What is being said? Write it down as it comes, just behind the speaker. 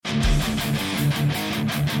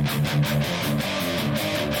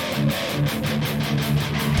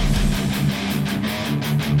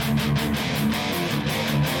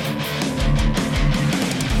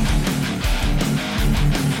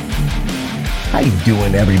How you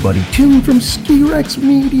doing, everybody? Tim from Ski Rex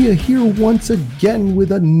Media here once again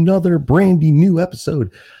with another brandy new episode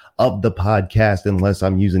of the podcast. Unless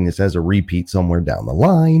I'm using this as a repeat somewhere down the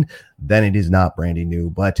line, then it is not brandy new.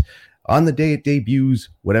 But on the day it debuts,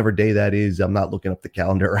 whatever day that is, I'm not looking up the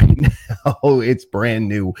calendar right now. It's brand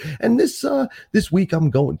new. And this week I'm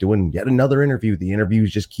doing yet another interview. The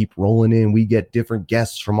interviews just keep rolling in. We get different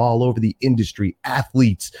guests from all over the industry,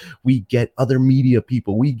 athletes. We get other media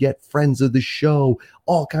people. We get friends of the show,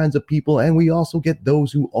 all kinds of people. And we also get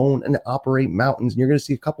those who own and operate mountains. And you're going to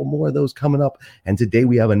see a couple more of those coming up. And today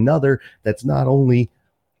we have another that's not only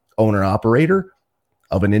owner operator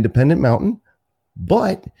of an independent mountain,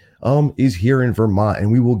 but is here in Vermont,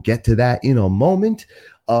 and we will get to that in a moment.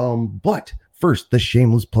 But first, the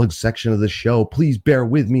shameless plug section of the show. Please bear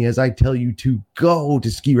with me as I tell you to go to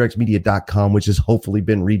skirexmedia.com, which has hopefully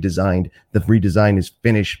been redesigned. The redesign is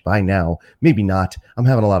finished by now. Maybe not. I'm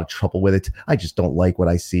having a lot of trouble with it. I just don't like what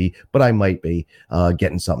I see, but I might be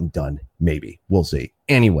getting something done. Maybe. We'll see.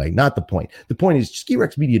 Anyway, not the point. The point is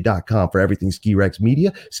skirexmedia.com for everything Ski Rex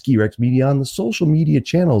Media. Ski Rex Media on the social media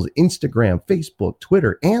channels, Instagram, Facebook,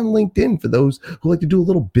 Twitter, and LinkedIn for those who like to do a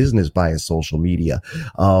little business via social media.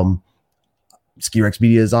 Ski Rex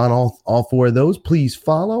Media is on all four of those. Please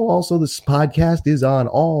follow. Also, this podcast is on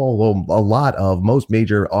most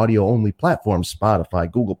major audio-only platforms,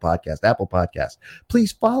 Spotify, Google Podcast, Apple Podcast.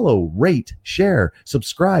 Please follow, rate, share,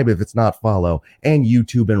 subscribe if it's not follow, and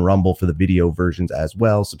YouTube and Rumble for the video versions as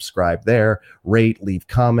well. Subscribe there, rate, leave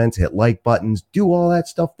comments, hit like buttons, do all that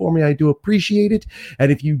stuff for me. I do appreciate it.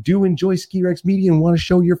 And if you do enjoy Ski Rex Media and want to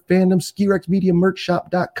show your fandom,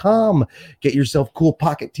 skirexmediamerchshop.com. Get yourself cool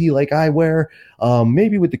pocket tee like I wear.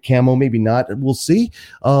 Maybe with the camo, maybe not. We'll see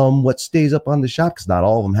what stays up on the shop, because not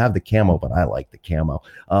all of them have the camo, but I like the camo.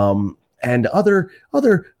 And other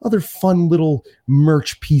fun little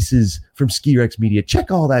merch pieces from Ski Rex Media. Check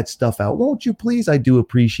all that stuff out, won't you please? I do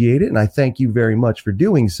appreciate it, and I thank you very much for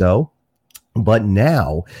doing so. But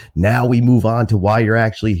now we move on to why you're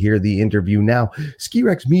actually here, the interview. Now, Ski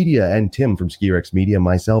Rex Media and Tim from Ski Rex Media,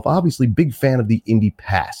 myself, obviously big fan of the Indy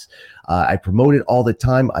Pass. I promote it all the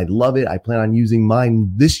time. I love it. I plan on using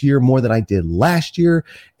mine this year more than I did last year.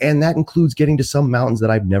 And that includes getting to some mountains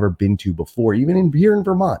that I've never been to before, even here in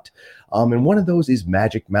Vermont. And one of those is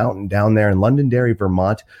Magic Mountain down there in Londonderry,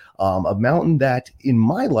 Vermont, a mountain that in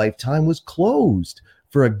my lifetime was closed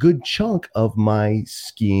for a good chunk of my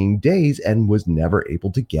skiing days and was never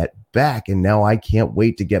able to get back. And now I can't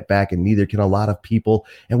wait to get back, and neither can a lot of people.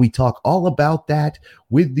 And we talk all about that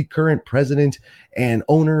with the current president and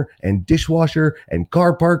owner and dishwasher and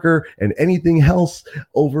car parker and anything else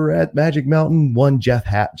over at Magic Mountain, one Jeff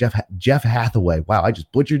Hathaway. Wow, I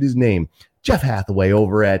just butchered his name. Jeff Hathaway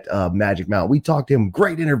over at Magic Mountain. We talked to him.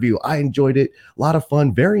 Great interview. I enjoyed it. A lot of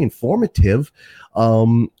fun. Very informative.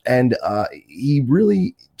 And he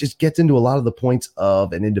really just gets into a lot of the points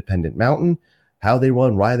of an independent mountain, how they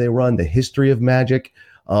run, why they run, the history of Magic.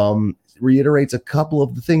 Reiterates a couple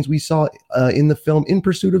of the things we saw in the film In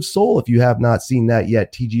Pursuit of Soul. If you have not seen that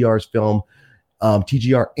yet, TGR's film,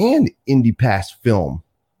 TGR and Indy Pass film.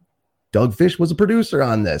 Doug Fish was a producer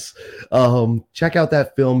on this. Check out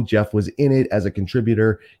that film. Jeff was in it as a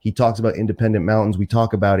contributor. He talks about independent mountains. We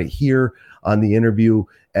talk about it here on the interview,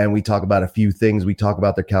 and we talk about a few things. We talk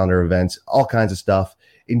about their calendar events, all kinds of stuff.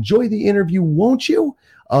 Enjoy the interview, won't you?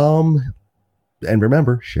 And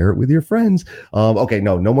remember, share it with your friends. Okay,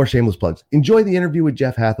 no more shameless plugs. Enjoy the interview with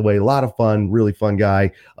Jeff Hathaway. A lot of fun, really fun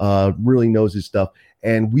guy, really knows his stuff.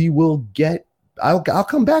 And we will get I'll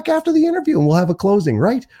come back after the interview and we'll have a closing,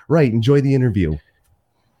 right? Right. Enjoy the interview.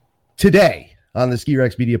 Today on the Ski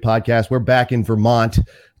Rex Media podcast, we're back in Vermont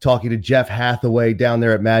talking to Jeff Hathaway down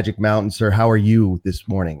there at Magic Mountain. Sir, how are you this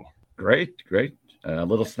morning? Great. A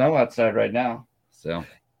little snow outside right now. So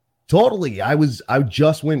totally. I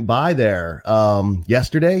just went by there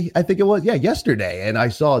yesterday. I think it was. Yeah, yesterday. And I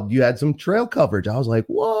saw you had some trail coverage. I was like,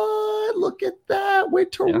 what? Look at that.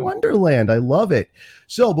 Winter Wonderland. I love it.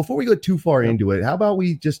 So before we go too far into it, how about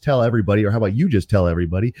we just tell everybody, or how about you just tell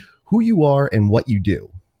everybody who you are and what you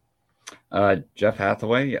do? Jeff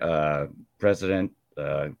Hathaway, president,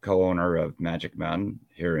 co-owner of Magic Mountain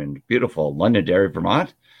here in beautiful Londonderry,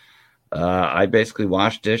 Vermont. I basically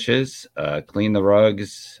wash dishes, clean the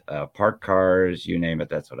rugs, park cars, you name it.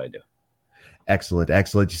 That's what I do. Excellent.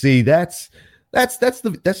 You see, that's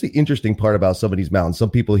the interesting part about some of these mountains. Some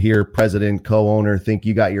people hear president, co-owner, think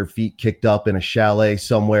you got your feet kicked up in a chalet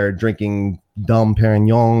somewhere drinking Dom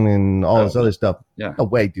Perignon and all this other stuff. Yeah. No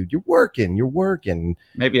way, dude. You're working.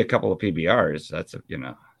 Maybe a couple of PBRs. That's,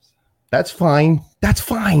 That's fine. That's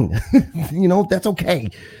fine. That's okay.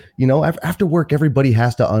 After work, everybody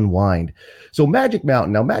has to unwind. So Magic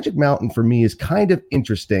Mountain. Now, Magic Mountain for me is kind of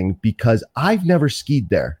interesting because I've never skied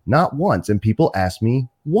there, not once. And people ask me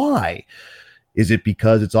why. Is it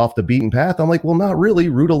because it's off the beaten path? I'm like, well, not really.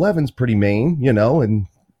 Route 11's pretty main, and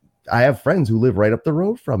I have friends who live right up the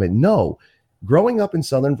road from it. No. Growing up in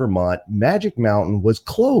southern Vermont, Magic Mountain was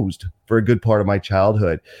closed for a good part of my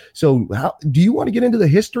childhood. So do you want to get into the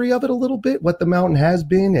history of it a little bit, what the mountain has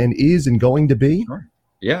been and is and going to be? Sure.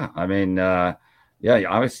 Yeah. I mean,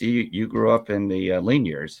 obviously you grew up in the lean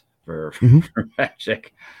years for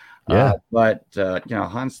Magic. Yeah. But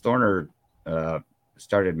Hans Thorner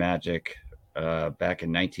started Magic back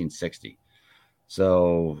in 1960.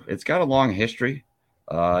 So it's got a long history.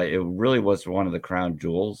 It really was one of the crown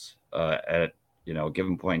jewels at a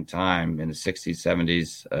given point in time in the 60s,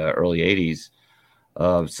 70s, early 80s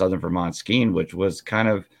of southern Vermont skiing, which was kind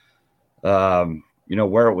of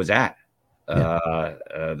where it was at. Yeah.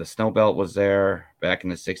 The snow belt was there back in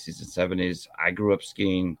the 60s and 70s. I grew up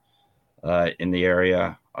skiing in the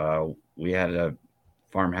area. We had a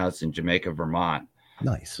farmhouse in Jamaica, Vermont.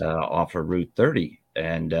 Nice. Off of Route 30.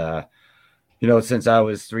 And since I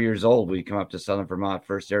was 3 years old, we come up to southern Vermont.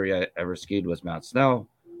 First area I ever skied was Mount Snow.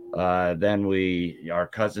 Then our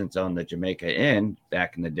cousins owned the Jamaica Inn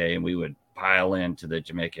back in the day, and we would pile into the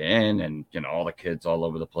Jamaica Inn, and all the kids all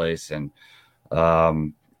over the place. And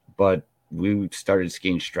but we started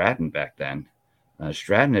skiing Stratton back then.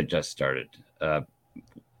 Stratton had just started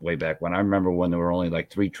way back when. I remember when there were only like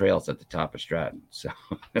 3 trails at the top of Stratton. So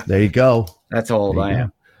there you go. That's how old I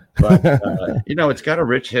am. But it's got a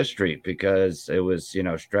rich history because it was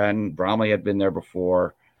Stratton. Bromley had been there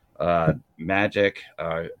before. Magic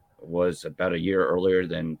was about a year earlier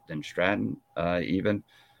than Stratton, even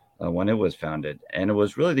when it was founded, and it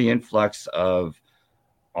was really the influx of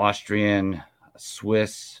Austrian,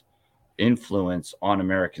 Swiss influence on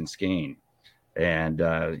American skiing, and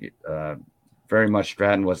very much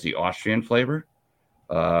Stratton was the Austrian flavor.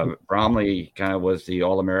 Bromley kind of was the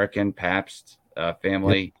all-American Pabst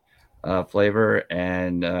family flavor,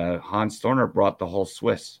 and Hans Thorner brought the whole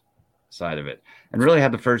Swiss side of it, and really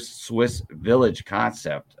had the first Swiss village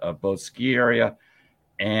concept of both ski area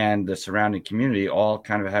and the surrounding community all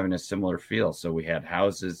kind of having a similar feel. So we had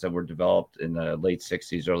houses that were developed in the late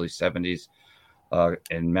 60s, early 70s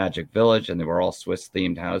in Magic Village, and they were all Swiss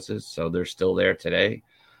themed houses. So they're still there today.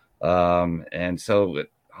 And so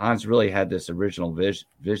Hans really had this original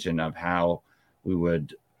vision of how we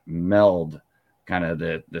would meld kind of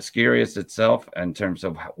the ski areas itself in terms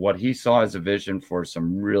of what he saw as a vision for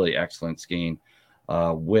some really excellent skiing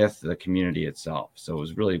with the community itself. So it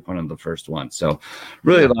was really one of the first ones. So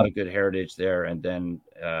really a lot of good heritage there. And then,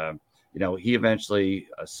 he eventually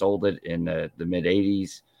sold it in the mid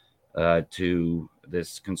 80s to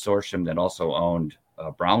this consortium that also owned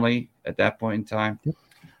Bromley at that point in time. Yep.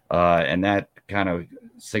 And that kind of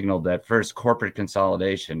signaled that first corporate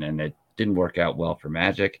consolidation, and it didn't work out well for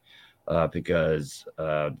Magic. Because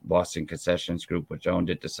Boston Concessions Group, which owned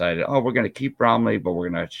it, decided, we're going to keep Bromley, but we're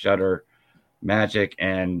going to shutter Magic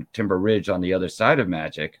and Timber Ridge on the other side of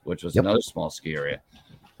Magic, which was another small ski area.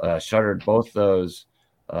 Shuttered both those,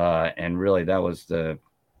 and really that was the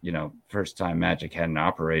first time Magic hadn't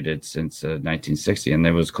operated since 1960, and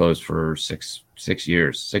it was closed for six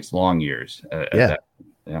long years.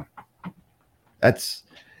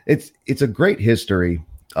 It's a great history.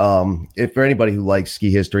 If for anybody who likes ski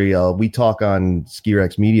history, we talk on Ski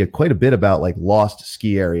Rex Media quite a bit about like lost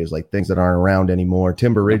ski areas, like things that aren't around anymore.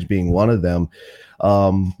 Timber Ridge being one of them,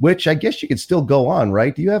 which I guess you could still go on,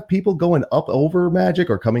 right? Do you have people going up over Magic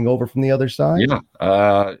or coming over from the other side?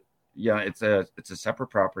 Yeah. It's a separate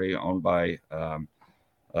property owned by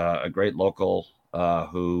a great local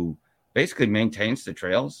who basically maintains the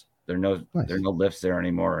trails. There are no lifts there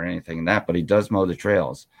anymore or anything in that, but he does mow the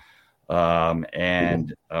trails. We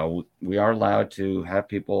are allowed to have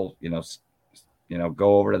people,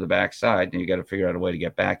 go over to the backside, and you got to figure out a way to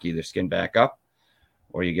get back, either skin back up,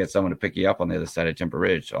 or you get someone to pick you up on the other side of Timber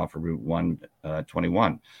Ridge off of Route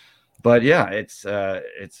 121. But yeah, it's a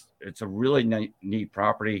really neat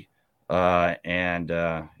property, and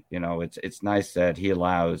it's nice that he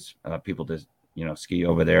allows people to ski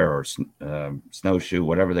over there or snowshoe,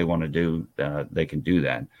 whatever they want to do. They can do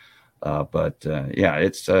that.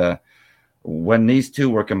 It's when these two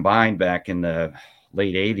were combined back in the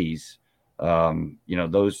late 80s,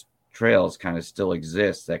 those trails kind of still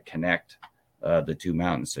exist that connect the two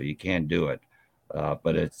mountains, so you can do it.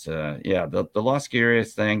 But it's the Lost Ski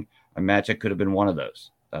Areas thing. Magic could have been one of those.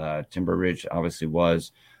 Timber Ridge obviously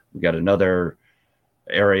was. We got another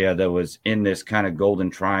area that was in this kind of golden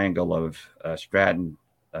triangle of Stratton,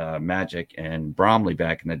 Magic, and Bromley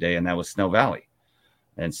back in the day, and that was Snow Valley.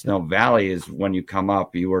 And Snow Valley is when you come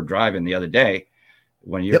up. You were driving the other day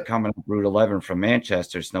when you're coming up Route 11 from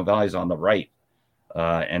Manchester. Snow Valley's on the right,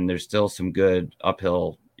 and there's still some good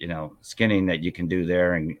uphill, skinning that you can do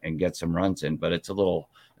there and get some runs in. But it's a little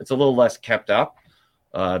less kept up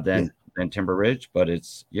than Timber Ridge, but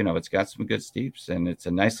it's got some good steeps, and it's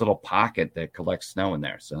a nice little pocket that collects snow in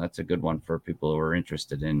there. So that's a good one for people who are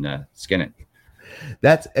interested in skinning.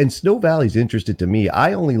 And Snow Valley's interested to me.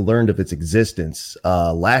 I only learned of its existence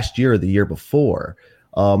last year or the year before,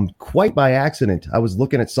 quite by accident. I was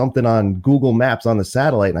looking at something on Google Maps on the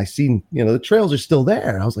satellite, and I seen, the trails are still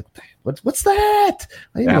there. I was like, what's that?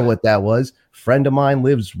 I didn't know what that was. Friend of mine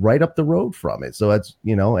lives right up the road from it. So that's,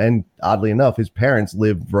 and oddly enough, his parents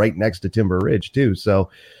live right next to Timber Ridge too. So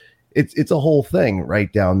it's a whole thing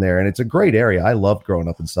right down there. And it's a great area. I loved growing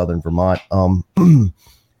up in Southern Vermont.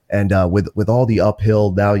 And with all the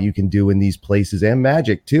uphill now you can do in these places, and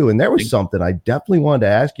Magic too. And there was something I definitely wanted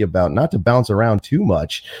to ask you about, not to bounce around too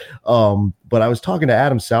much. But I was talking to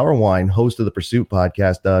Adam Sauerwein, host of the Pursuit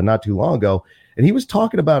podcast, not too long ago. And he was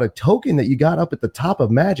talking about a token that you got up at the top of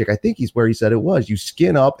Magic. I think he's where he said it was. You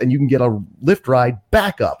skin up and you can get a lift ride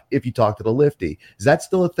back up if you talk to the lifty. Is that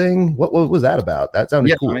still a thing? What was that about? That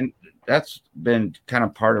sounded cool. I mean, that's been kind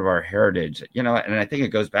of part of our heritage, and I think it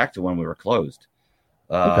goes back to when we were closed.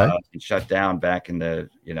 It shut down back in the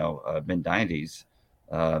mid 90s.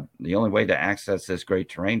 The only way to access this great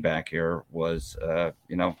terrain back here was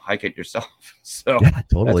hike it yourself. So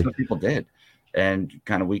totally. That's what people did, and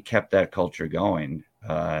kind of we kept that culture going.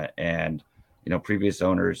 And previous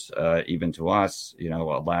owners, even to us,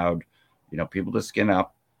 allowed people to skin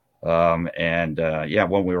up.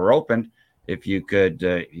 When we were open, if you could,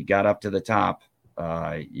 you got up to the top,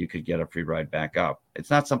 you could get a free ride back up. It's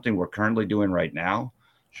not something we're currently doing right now.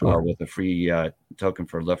 Sure. With a free token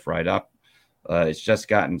for lift right up. It's just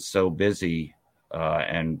gotten so busy,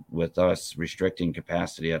 and with us restricting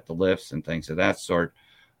capacity at the lifts and things of that sort,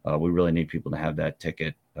 we really need people to have that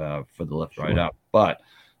ticket for the lift right up. But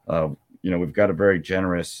we've got a very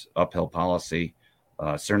generous uphill policy.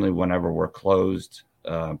 Certainly whenever we're closed,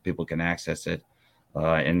 people can access it.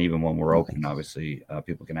 And even when we're open, obviously,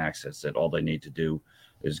 people can access it. All they need to do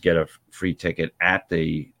is get a free ticket at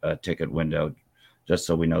the ticket window, just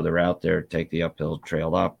so we know they're out there, take the uphill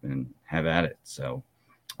trail up and have at it. So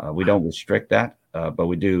we don't restrict that, but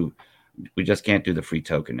we just can't do the free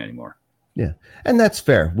token anymore. Yeah. And that's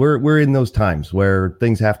fair. We're in those times where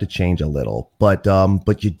things have to change a little, but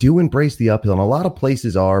you do embrace the uphill, and a lot of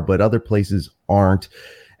places are, but other places aren't.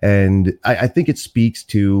 And I think it speaks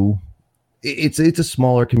to, it's a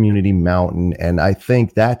smaller community mountain. And I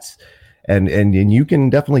think that's, and you can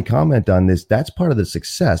definitely comment on this. That's part of the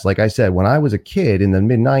success. Like I said, when I was a kid in the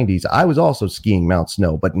mid 90s, I was also skiing Mount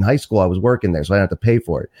Snow, but in high school I was working there, so I didn't have to pay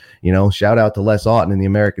for it. Shout out to Les Otten and the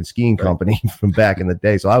American Skiing Company from back in the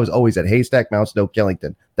day. So I was always at Haystack, Mount Snow,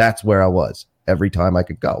 Killington. That's where I was every time I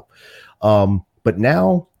could go. But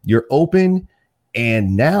now you're open,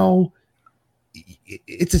 and now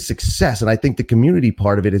it's a success. And I think the community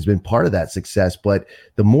part of it has been part of that success. But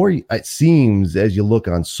the more it seems, as you look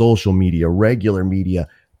on social media, regular media,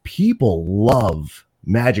 people love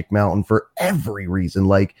Magic Mountain for every reason.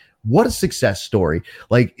 Like, what a success story.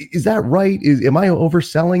 Like, is that right? Am I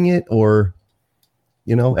overselling it, or,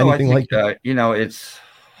 anything like that?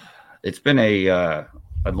 It's been a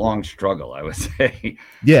long struggle, I would say.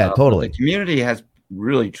 Yeah, totally. The community has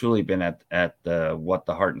really truly been at what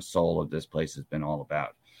the heart and soul of this place has been all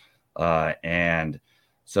about. And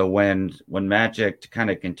so when Magic, to kind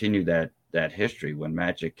of continue that history, when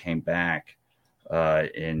Magic came back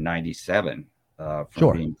in 97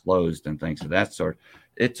 from being closed and things of that sort,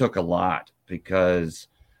 it took a lot, because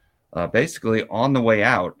basically on the way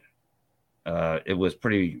out, it was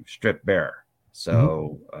pretty stripped bare.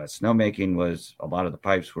 So snowmaking was, a lot of the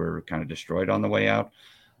pipes were kind of destroyed on the way out.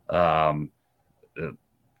 The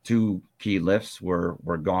two key lifts were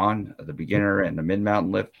gone, the beginner and the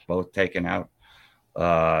mid-mountain lift, both taken out.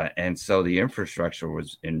 And so the infrastructure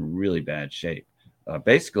was in really bad shape.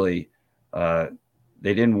 Basically, they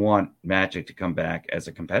didn't want Magic to come back as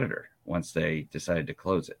a competitor once they decided to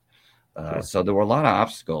close it. So there were a lot of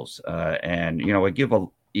obstacles. And, I give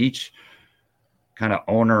each kind of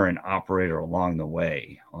owner and operator along the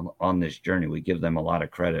way on this journey, we give them a lot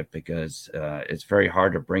of credit, because it's very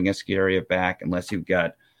hard to bring a ski area back unless you've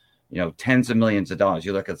got, tens of millions of dollars.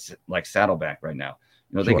 You look at like Saddleback right now,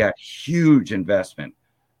 they got huge investment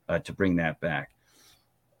to bring that back.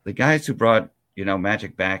 The guys who brought,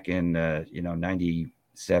 Magic back in,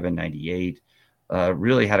 97, 98,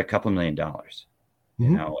 really had a couple $1 million, you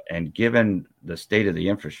know, and given the state of the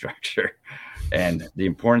infrastructure and the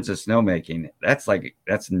importance of snowmaking,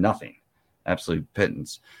 that's nothing, absolute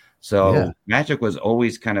pittance. So Magic was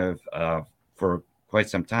always kind of, for quite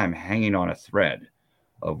some time, hanging on a thread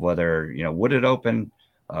of whether, you know, would it open,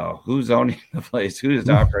 who's owning the place, who's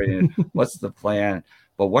operating it, what's the plan.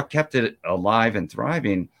 But what kept it alive and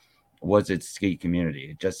thriving was its ski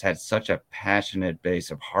community. It just had such a passionate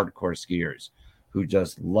base of hardcore skiers who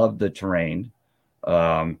just loved the terrain,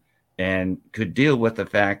 and could deal with the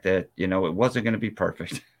fact that, you know, it wasn't going to be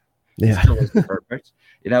perfect. It still isn't perfect.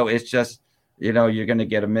 You know, it's just, you know, you're going to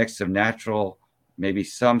get a mix of natural, maybe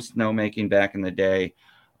some snowmaking back in the day,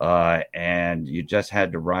 and you just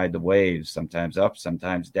had to ride the waves, sometimes up,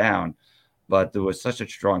 sometimes down. But there was such a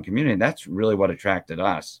strong community, and that's really what attracted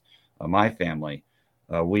us, my family.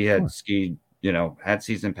 We had skied, you know, had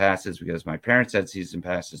season passes because my parents had season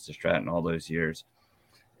passes to Stratton all those years.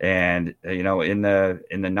 And, you know, in the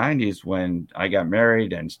 90s, when I got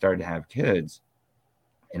married and started to have kids,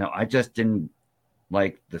 you know, I just didn't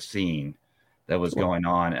like the scene that was going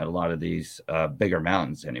on at a lot of these bigger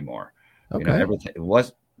mountains anymore. You know, everything, it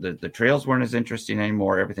was, the trails weren't as interesting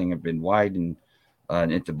anymore. Everything had been widened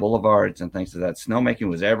into boulevards and things like that. Snowmaking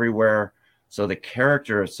was everywhere. So the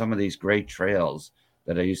character of some of these great trails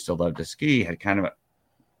that I used to love to ski had kind of,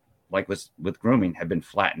 like with grooming, had been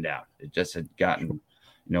flattened out. It just had gotten,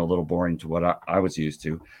 you know, a little boring to what I was used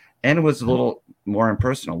to. And it was a little more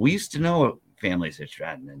impersonal. We used to know families at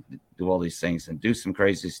Stratton and do all these things and do some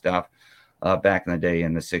crazy stuff back in the day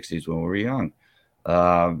in the 60s when we were young.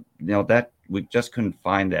 You know, that we just couldn't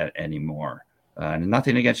find that anymore. And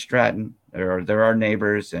nothing against Stratton. There are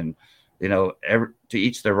neighbors, and, you know, to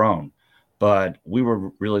each their own. But we were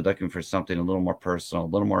really looking for something a little more personal, a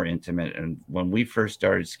little more intimate. And when we first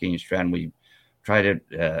started skiing Stratton, we tried it.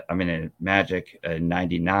 In Magic in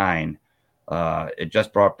 '99. It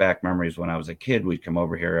just brought back memories when I was a kid. We'd come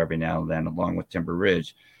over here every now and then, along with Timber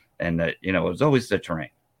Ridge, and you know, it was always the terrain.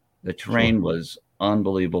 The terrain was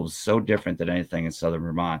unbelievable. It was so different than anything in Southern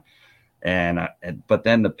Vermont. But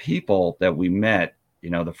then the people that we met, you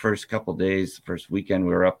know, the first couple of days, the first weekend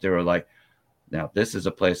we were up there, were like, now this is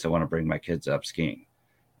a place I want to bring my kids up skiing.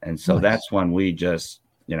 And so that's when we just,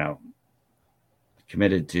 you know,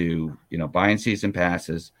 committed to, you know, buying season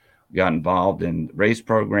passes. We got involved in race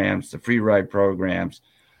programs, the free ride programs,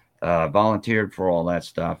 volunteered for all that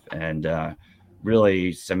stuff, and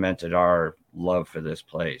really cemented our love for this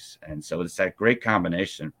place. And so it's that great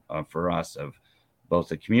combination for us of both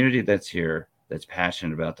the community that's here, that's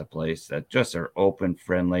passionate about the place, that just are open,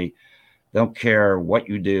 friendly, don't care what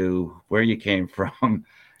you do, where you came from,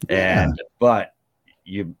 but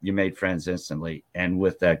you made friends instantly, and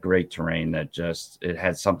with that great terrain that just, it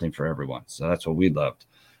had something for everyone. So that's what we loved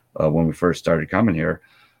when we first started coming here.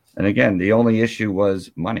 And again, the only issue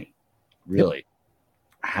was money, really.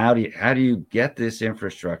 How do you get this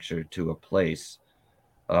infrastructure to a place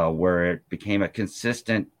where it became a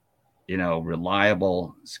consistent, you know,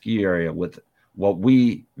 reliable ski area with what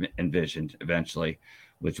we envisioned eventually,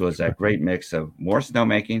 which was that great mix of more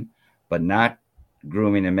snowmaking, but not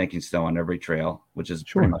grooming and making snow on every trail, which is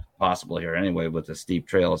pretty much possible here anyway with the steep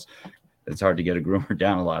trails. It's hard to get a groomer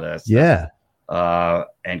down a lot of that stuff.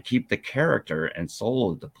 And keep the character and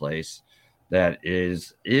soul of the place that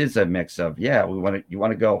is a mix of, you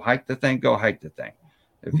want to go hike the thing, go hike the thing.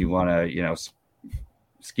 If you want to, you know,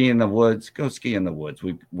 ski in the woods, go ski in the woods.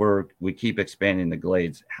 We keep expanding the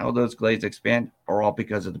glades. How those glades expand are all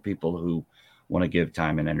because of the people who want to give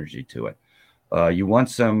time and energy to it. You want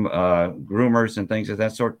some groomers and things of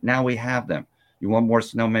that sort. Now we have them. You want more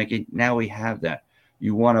snowmaking. Now we have that.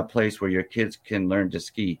 You want a place where your kids can learn to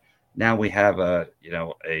ski. Now we have a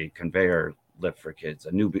conveyor lift for kids,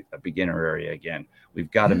 a beginner area again.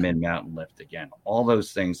 We've got a mid-mountain lift again. All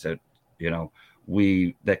those things that, you know,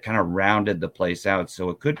 that kind of rounded the place out so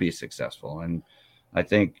it could be successful. And I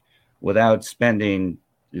think without spending,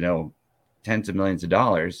 you know, tens of millions of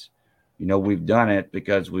dollars, you know, we've done it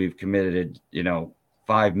because we've committed, you know,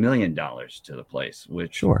 $5 million to the place,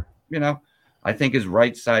 which, you know, I think is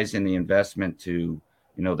right sizing the investment to,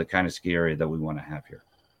 you know, the kind of ski area that we want to have here.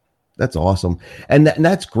 That's awesome. And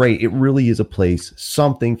that's great. It really is a place,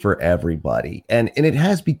 something for everybody. And it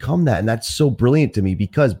has become that. And that's so brilliant to me,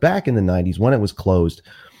 because back in the 90s when it was closed,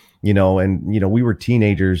 you know, and, you know, we were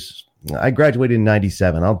teenagers. I graduated in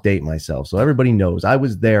 97. I'll date myself. So everybody knows I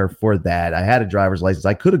was there for that. I had a driver's license.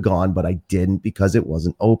 I could have gone, but I didn't because it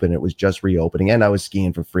wasn't open. It was just reopening. And I was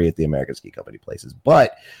skiing for free at the American Ski Company places.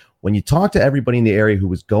 But when you talk to everybody in the area who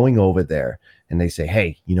was going over there and they say,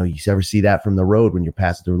 hey, you ever see that from the road when you're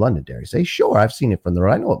passing through Londonderry? Say, sure, I've seen it from the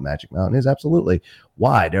road. I know what Magic Mountain is. Absolutely.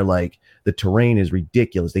 Why? They're like, the terrain is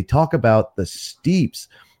ridiculous. They talk about the steeps,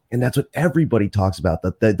 and that's what everybody talks about.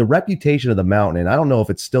 The reputation of the mountain, and I don't know if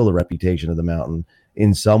it's still the reputation of the mountain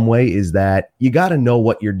in some way, is that you got to know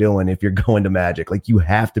what you're doing if you're going to Magic. Like, you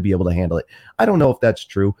have to be able to handle it. I don't know if that's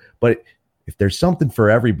true, but if there's something for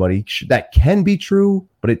everybody, that can be true,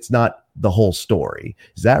 but it's not the whole story.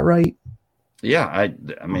 Is that right? Yeah,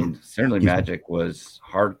 I mean, certainly Magic was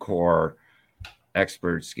hardcore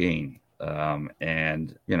expert skiing.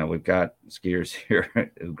 And, we've got skiers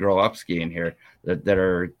here who grow up skiing here that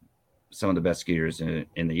are some of the best skiers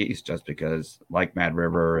in the East, just because, like Mad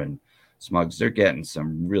River and Smugs, they're getting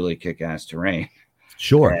some really kick-ass terrain.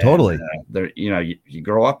 Sure, and, totally. You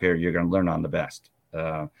grow up here, you're going to learn on the best.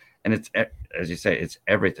 And it's, as you say, it's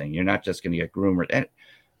everything. You're not just going to get groomers. And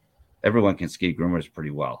everyone can ski groomers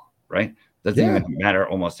pretty well, right? Doesn't even matter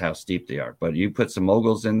almost how steep they are. But you put some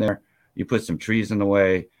moguls in there, you put some trees in the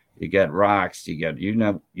way, you get rocks, you get,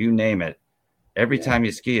 you name it. Every time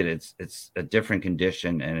you ski it, it's a different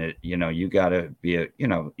condition, and you got to be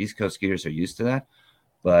East Coast skiers are used to that.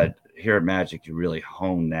 But here at Magic, you really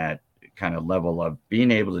hone that kind of level of being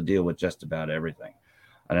able to deal with just about everything.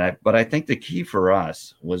 But I think the key for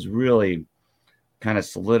us was really kind of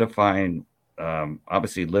solidifying,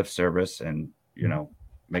 obviously, lift service and,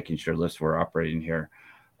 making sure lifts were operating here.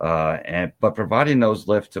 But providing those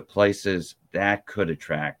lifts to places that could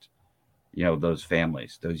attract, those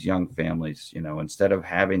families, those young families, instead of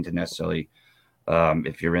having to necessarily,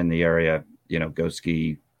 if you're in the area, go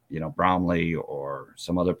ski, Bromley or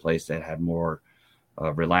some other place that had more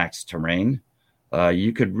relaxed terrain.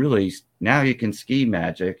 You could really, now you can ski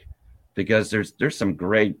Magic because there's some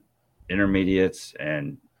great intermediates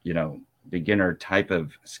and, beginner type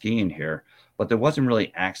of skiing here, but there wasn't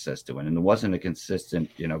really access to it. And there wasn't a consistent,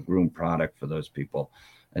 groom product for those people.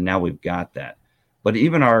 And now we've got that. But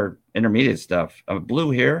even our intermediate stuff, a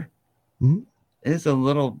blue here is a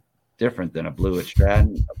little different than a blue at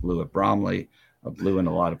Stratton, a blue at Bromley, a blue in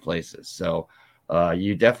a lot of places. So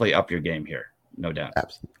you definitely up your game here, no doubt.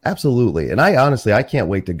 Absolutely. And I can't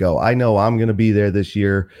wait to go. I know I'm going to be there this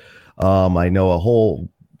year. I know a whole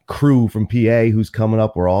crew from PA who's coming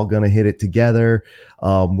up. We're all going to hit it together.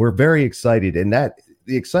 We're very excited. And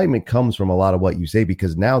the excitement comes from a lot of what you say,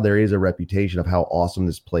 because now there is a reputation of how awesome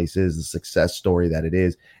this place is, the success story that it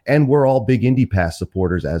is. And we're all big Indy Pass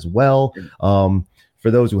supporters as well.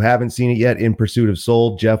 For those who haven't seen it yet, In Pursuit of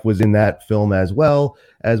Soul, Jeff was in that film as well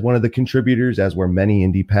as one of the contributors, as were many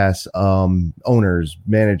Indy Pass owners,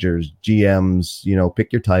 managers, GMs,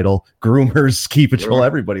 pick your title, groomers, ski patrol,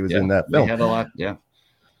 everybody was in that film. We had a lot, yeah.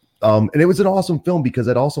 And it was an awesome film because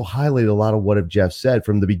it also highlighted a lot of what Jeff said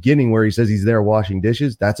from the beginning, where he says he's there washing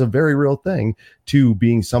dishes. That's a very real thing, to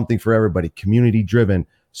being something for everybody, community driven,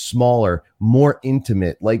 smaller, more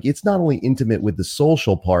intimate. Like, it's not only intimate with the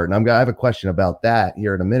social part, and I have a question about that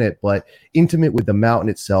here in a minute, but intimate with the mountain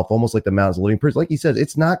itself, almost like the mountain's a living person. Like he says,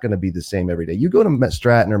 it's not going to be the same every day. You go to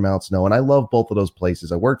Stratton or Mount Snow, and I love both of those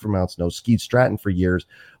places. I worked for Mount Snow, skied Stratton for years,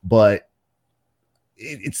 but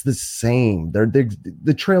it's the same.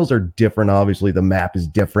 The trails are different. Obviously, the map is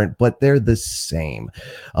different, but they're the same.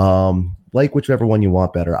 Like whichever one you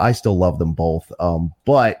want better. I still love them both.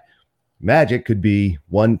 But Magic could be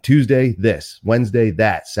one Tuesday, this Wednesday,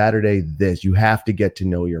 that Saturday, this. You have to get to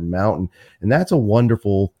know your mountain, and that's a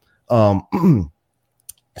wonderful, wonderful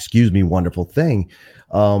thing.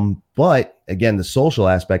 But again, the social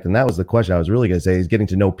aspect, and that was the question I was really going to say, is getting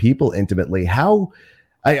to know people intimately. How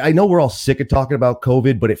I know we're all sick of talking about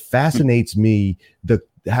COVID, but it fascinates me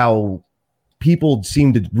how people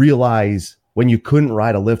seem to realize when you couldn't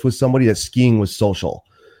ride a lift with somebody that skiing was social.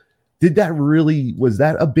 Was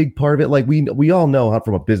that a big part of it? Like we all know how,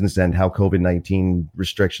 from a business end, how COVID-19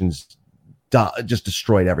 restrictions just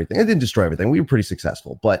destroyed everything. It didn't destroy everything. We were pretty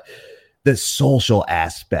successful, but the social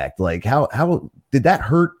aspect, like how did that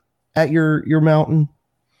hurt at your mountain?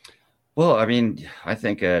 Well, I mean, I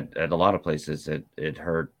think at a lot of places it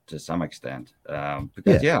hurt to some extent,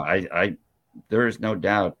 because there is no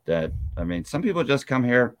doubt that, I mean, some people just come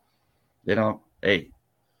here, hey,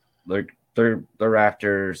 they're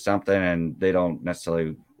after something and they don't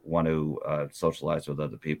necessarily want to socialize with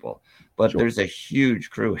other people. But There's a huge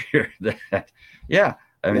crew here that,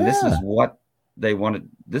 this is what they wanted.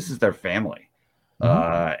 This is their family.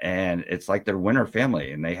 And it's like their winter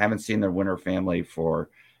family, and they haven't seen their winter family for,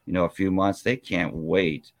 a few months. They can't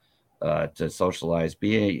wait to socialize,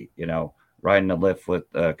 riding a lift with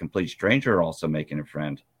a complete stranger, also making a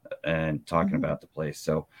friend and talking about the place.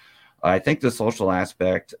 So I think the social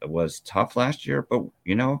aspect was tough last year, but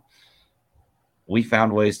we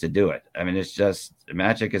found ways to do it. I mean, it's just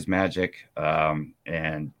magic is magic.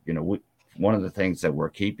 And, one of the things that we're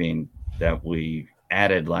keeping that we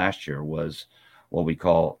added last year was what we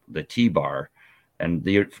call the T-bar. And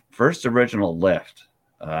the first original lift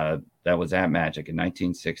that was at Magic in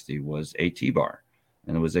 1960 was a T-bar.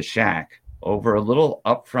 And it was a shack over a little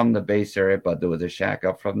up from the base area, but there was a shack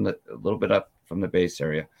a little bit up from the base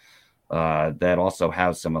area that also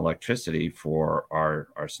housed some electricity for our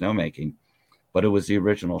snowmaking. But it was the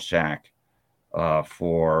original shack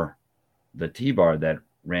for the T-bar that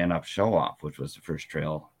ran up Show Off, which was the first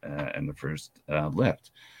trail and the first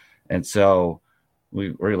lift. And so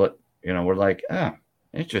we're like,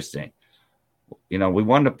 interesting. We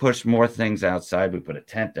wanted to push more things outside. We put a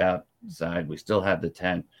tent outside. We still had the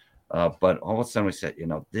tent. But all of a sudden we said,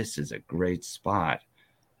 this is a great spot.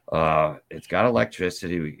 It's got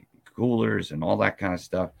electricity, coolers and all that kind of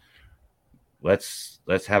stuff. Let's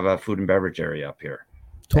have a food and beverage area up here.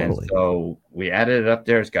 Totally. And so we added it up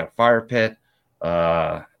there. It's got a fire pit,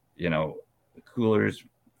 coolers,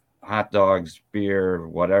 hot dogs, beer,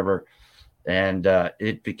 whatever. And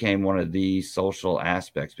it became one of the social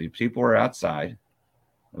aspects. People were outside.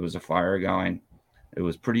 There was a fire going. It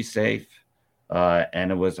was pretty safe.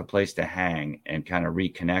 And it was a place to hang and kind of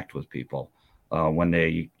reconnect with people when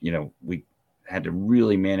we had to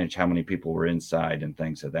really manage how many people were inside and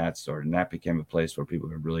things of that sort. And that became a place where people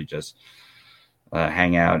could really just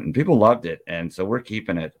hang out, and people loved it. And so we're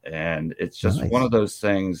keeping it. And it's just one of those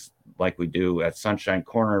things like we do at Sunshine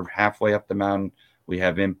Corner, halfway up the mountain. We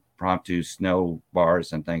have impromptu snow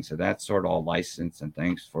bars and things of that sort, all licensed and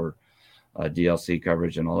things for DLC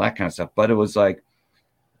coverage and all that kind of stuff. But it was like,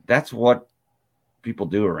 that's what people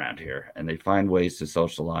do around here, and they find ways to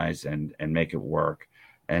socialize and make it work.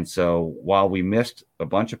 And so while we missed a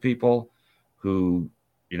bunch of people who,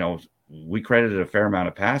 we credited a fair amount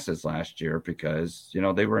of passes last year because,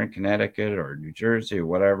 they were in Connecticut or New Jersey or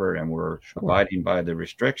whatever, and were abiding by the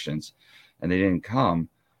restrictions, and they didn't come.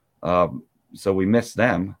 So we missed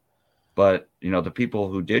them. But, the people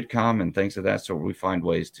who did come and things of that sort, we find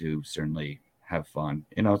ways to certainly have fun.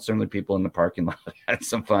 Certainly people in the parking lot had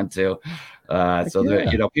some fun too.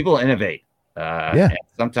 People innovate. And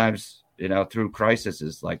sometimes, through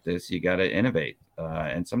crises like this, you got to innovate.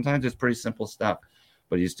 And sometimes it's pretty simple stuff,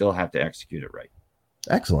 but you still have to execute it right.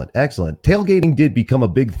 Excellent. Tailgating did become a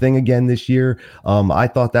big thing again this year. I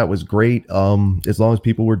thought that was great. As long as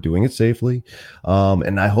people were doing it safely.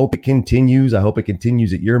 And I hope it continues. I hope it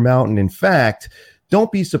continues at your mountain. In fact,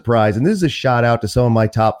 don't be surprised. And this is a shout out to some of my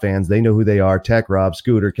top fans. They know who they are. Tech Rob,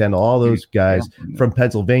 Scooter, Kendall, all those guys from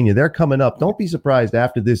Pennsylvania. They're coming up. Don't be surprised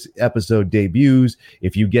after this episode debuts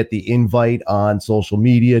if you get the invite on social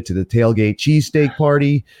media to the tailgate cheesesteak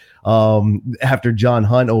party. After John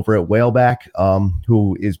Hunt over at Whaleback,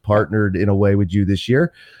 who is partnered in a way with you this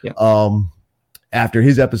year. Yeah. After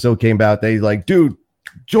his episode came out, they like, dude,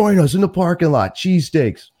 join us in the parking lot.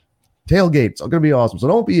 Cheesesteaks. Tailgates are going to be awesome. So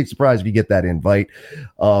don't be surprised if you get that invite.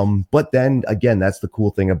 But then again, that's the cool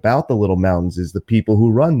thing about the Little Mountains is the people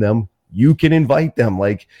who run them. You can invite them.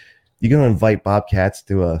 Like you're going to invite Bobcats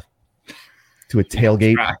to a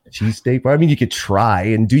tailgate cheesesteak bar. I mean, you could try.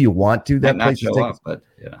 And do you want to? That place show up, but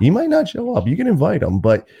yeah. You might not show up. You can invite them,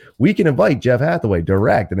 but we can invite Jeff Hathaway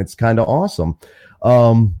direct, and it's kind of awesome.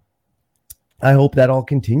 I hope that all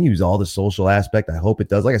continues. All the social aspect. I hope it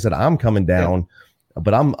does. Like I said, I'm coming down. Yeah.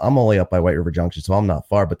 But I'm only up by White River Junction, so I'm not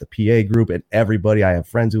far. But the PA group and everybody, I have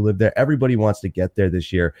friends who live there. Everybody wants to get there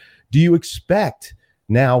this year. Do you expect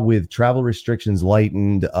now with travel restrictions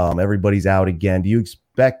lightened, everybody's out again? Do you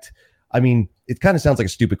expect? I mean, it kind of sounds like a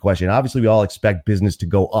stupid question. Obviously, we all expect business to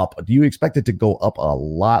go up. Do you expect it to go up a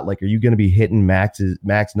lot? Like, are you going to be hitting max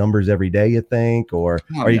numbers every day? You think, or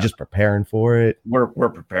are you just preparing for it? We're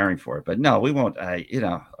preparing for it, but no, we won't. I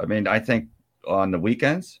think on the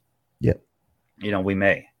weekends, yeah. We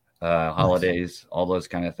may holidays, all those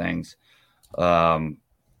kind of things.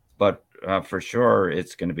 But for sure,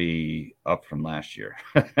 it's going to be up from last year.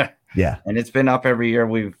 Yeah. And it's been up every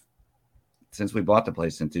year. Since we bought the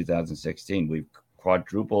place in 2016, we've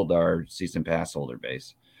quadrupled our season pass holder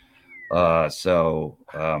base. So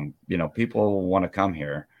people want to come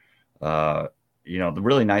here. The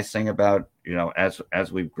really nice thing about,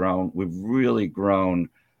 as we've grown, we've really grown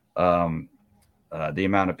the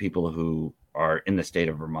amount of people who are in the state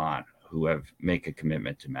of Vermont who make a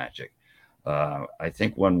commitment to Magic. I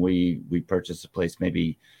think when we purchased the place,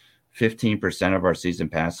 maybe 15% of our season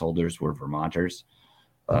pass holders were Vermonters.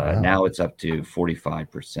 Now it's up to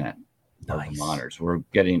 45% of Vermonters. We're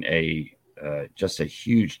getting just a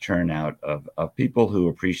huge turnout of people who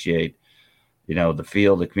appreciate, the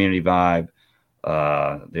feel, the community vibe,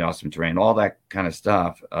 the awesome terrain, all that kind of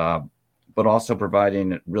stuff, but also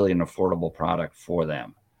providing really an affordable product for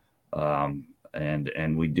them.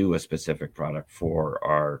 And we do a specific product for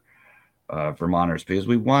our Vermonters because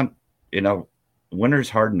we want, winter's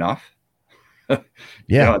hard enough,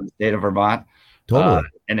 Yeah, in the state of Vermont. totally.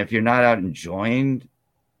 And if you're not out enjoying,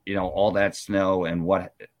 all that snow and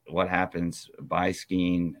what happens by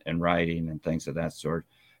skiing and riding and things of that sort,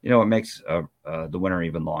 it makes the winter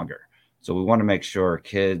even longer. So we want to make sure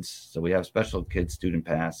so we have special kids student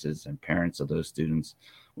passes, and parents of those students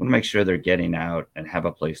want to make sure they're getting out and have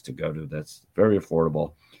a place to go to that's very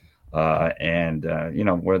affordable, and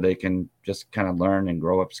where they can just kind of learn and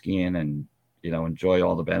grow up skiing and, enjoy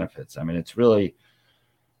all the benefits. I mean, it's really,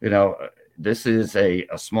 this is a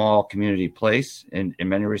small community place in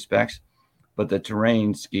many respects, but the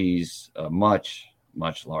terrain skis much,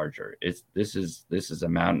 much larger. This is a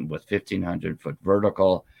mountain with 1,500-foot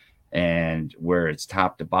vertical, and where it's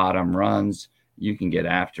top to bottom runs, you can get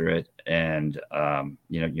after it, and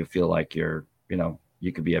you feel like you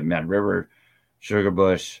could be at Mad River,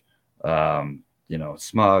 Sugarbush,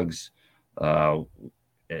 Smugs.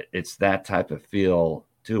 It's that type of feel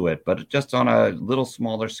to it, but just on a little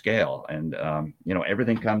smaller scale. And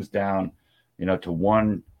everything comes down to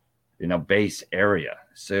one base area,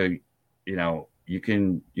 so you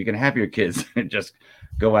can have your kids just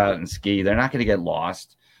go out and ski. They're not going to get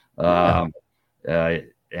lost. And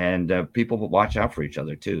people will watch out for each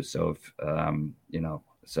other too. So if,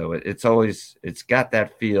 so it's got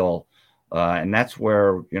that feel, and that's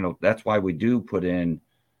where, that's why we do put in,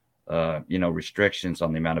 restrictions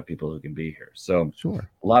on the amount of people who can be here. So Sure.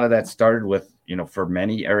 A lot of that started with, for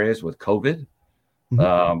many areas with COVID.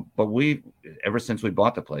 Mm-hmm. But ever since we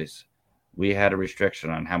bought the place, we had a restriction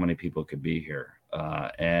on how many people could be here.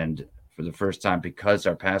 And for the first time, because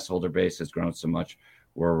our pass holder base has grown so much,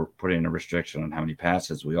 we're putting a restriction on how many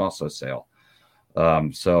passes we also sell.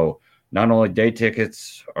 So not only day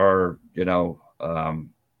tickets are,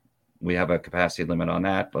 we have a capacity limit on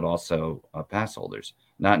that, but also pass holders.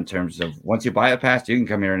 Not in terms of once you buy a pass, you can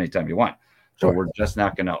come here anytime you want. So Sure. we're just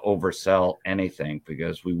not going to oversell anything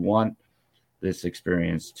because we want this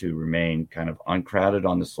experience to remain kind of uncrowded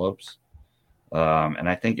on the slopes. And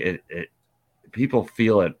I think people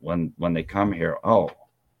feel it when they come here. Oh,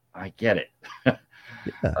 I get it.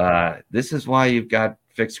 Yeah. This is why you've got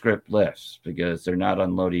fixed grip lifts, because they're not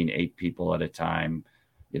unloading 8 people at a time,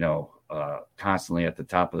 constantly at the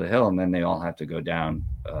top of the hill, and then they all have to go down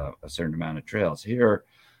a certain amount of trails. Here,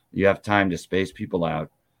 you have time to space people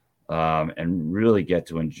out and really get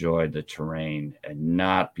to enjoy the terrain and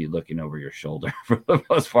not be looking over your shoulder for the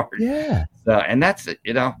most part. Yeah. So, and that's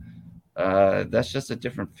that's just a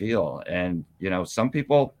different feel. And some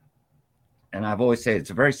people, and I've always said it's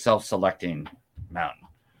a very self-selecting mountain.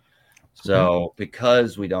 So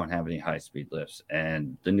because we don't have any high-speed lifts,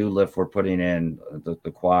 and the new lift we're putting in,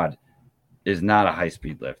 the quad, is not a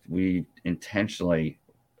high-speed lift. We intentionally,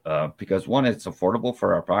 because one, it's affordable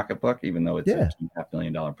for our pocketbook, even though it's a $2.5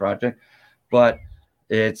 million project, but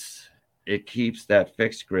it keeps that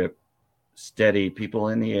fixed grip steady, people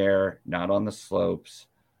in the air, not on the slopes,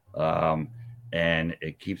 and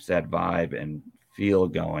it keeps that vibe and feel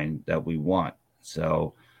going that we want.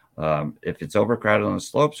 So if it's overcrowded on the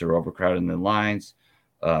slopes or overcrowded in the lines,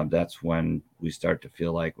 that's when we start to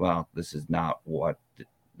feel like, well, this is not what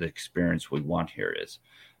the experience we want here is.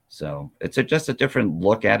 So it's just a different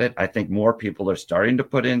look at it. I think more people are starting to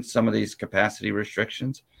put in some of these capacity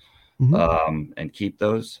restrictions and keep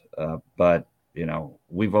those. But,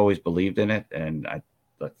 we've always believed in it, and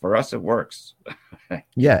for us, it works.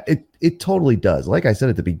 Yeah, it totally does. Like I said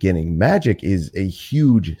at the beginning, Magic is a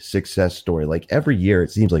huge success story. Like every year,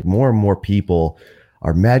 it seems like more and more people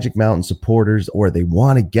are Magic Mountain supporters, or they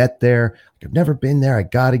want to get there. I've never been there. I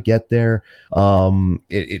got to get there.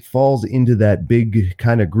 It falls into that big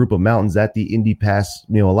kind of group of mountains that the Indy Pass,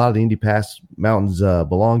 a lot of the Indy Pass mountains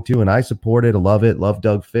belong to, and I support it. I love it. Love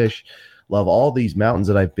Doug Fish. Love all these mountains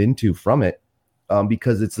that I've been to from it,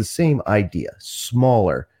 because it's the same idea.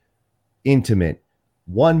 Smaller, intimate,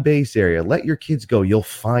 one base area. Let your kids go. You'll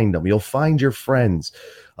find them. You'll find your friends.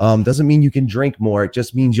 Doesn't mean you can drink more. It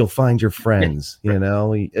just means you'll find your friends.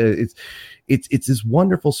 It's this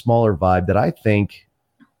wonderful smaller vibe that I think,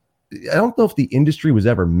 I don't know if the industry was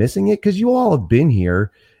ever missing it, because you all have been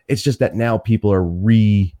here. It's just that now people are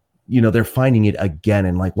they're finding it again,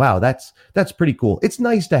 and like, wow, that's pretty cool. It's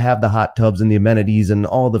nice to have the hot tubs and the amenities and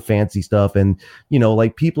all the fancy stuff. And,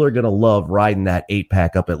 like, people are going to love riding that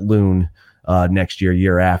 8-pack up at Loon next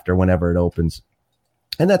year after, whenever it opens.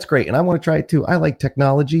 And that's great. And I want to try it too. I like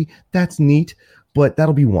technology. That's neat, but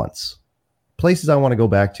that'll be once. Places I want to go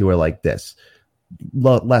back to are like this.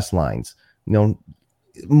 less lines, more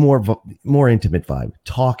intimate vibe,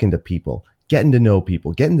 talking to people, getting to know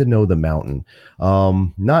people, getting to know the mountain,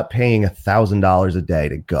 not paying $1,000 a day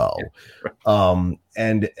to go.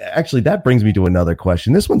 And actually that brings me to another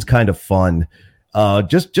question. This one's kind of fun.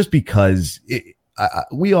 Just because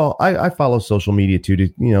I follow social media too,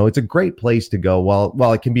 it's a great place to go.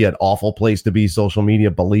 While it can be an awful place to be social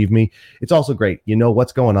media, believe me, it's also great. You know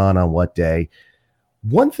what's going on what day.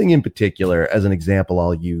 One thing in particular, as an example,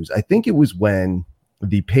 I'll use, I think it was when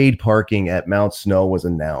the paid parking at Mount Snow was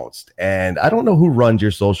announced. And I don't know who runs your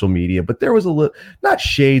social media, but there was a little, not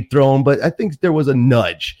shade thrown, but I think there was a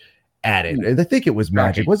nudge at it. And I think it was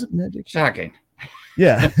Magic. Was it Magic? Shocking.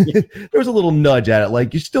 Yeah. There was a little nudge at it.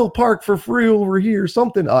 Like, you still park for free over here,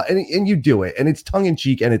 something. And you do it. And it's tongue in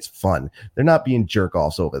cheek and it's fun. They're not being jerk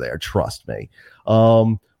offs over there. Trust me.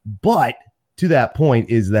 But to that point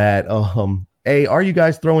is that, are you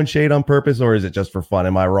guys throwing shade on purpose, or is it just for fun?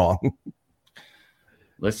 Am I wrong?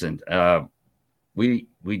 Listen, we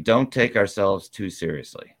don't take ourselves too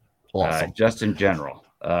seriously. Awesome. Just in general.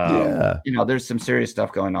 There's some serious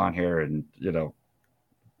stuff going on here, and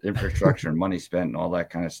infrastructure and money spent and all that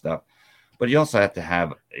kind of stuff. But you also have to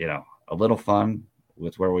have a little fun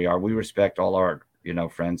with where we are. We respect all our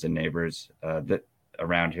friends and neighbors that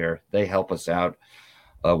around here. They help us out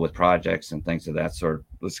with projects and things of that sort.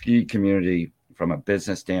 The ski community, from a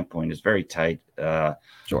business standpoint, is very tight.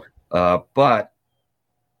 Sure. But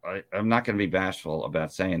I'm not going to be bashful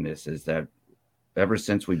about saying this, is that ever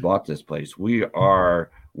since we bought this place, we are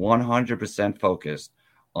 100% focused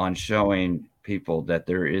on showing people that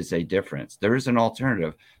there is a difference. There is an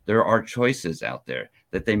alternative. There are choices out there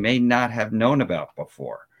that they may not have known about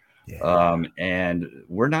before. Yeah. And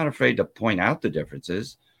we're not afraid to point out the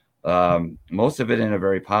differences, most of it in a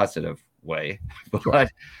very positive way. But, sure.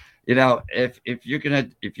 If you're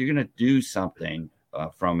gonna do something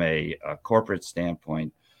from a corporate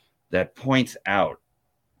standpoint that points out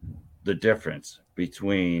the difference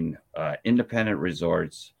between independent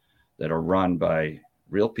resorts that are run by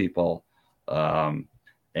real people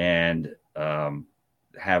and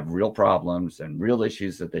have real problems and real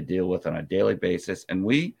issues that they deal with on a daily basis, and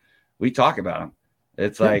we talk about them.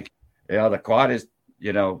 It's like, the quad is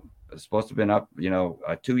supposed to have been up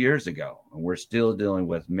 2 years ago, and we're still dealing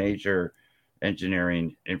with major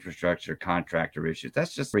engineering, infrastructure, contractor issues.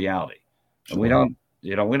 That's just reality. Sure. And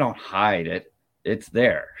we don't hide it. It's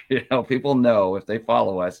there. People know, if they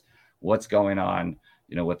follow us, what's going on,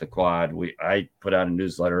 with the quad. I put out a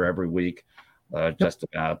newsletter every week, just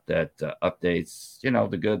about that, updates,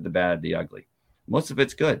 the good, the bad, the ugly. Most of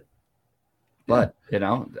it's good, but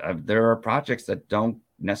there are projects that don't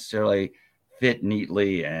necessarily fit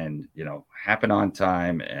neatly and happen on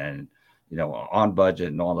time and on budget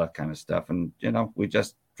and all that kind of stuff. And we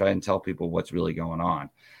just try and tell people what's really going on.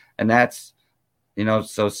 And that's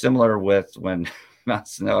so similar with when Mount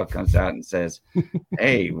Snow comes out and says,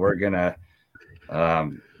 hey, we're gonna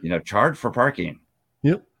charge for parking.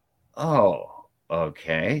 Yep. Oh,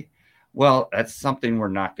 okay. Well, that's something we're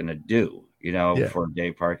not going to do, for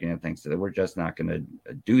day parking and things. So we're just not going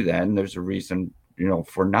to do that. And there's a reason,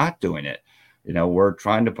 for not doing it. We're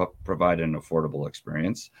trying to provide an affordable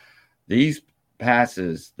experience. These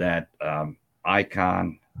passes that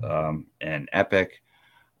Icon and Epic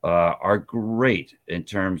are great in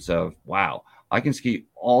terms of, wow, I can ski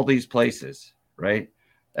all these places, right?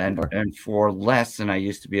 And for less than I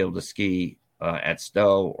used to be able to ski at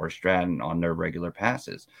Stowe or Stratton on their regular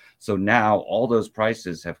passes. So now all those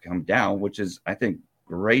prices have come down, which is, I think,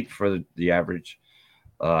 great for the average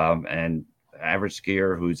and average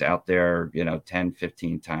skier who's out there, 10,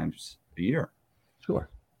 15 times a year. Sure.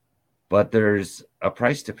 But there's a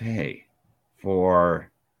price to pay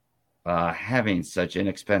for having such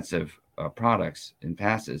inexpensive products and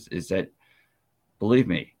passes, is that, believe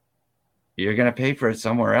me, you're going to pay for it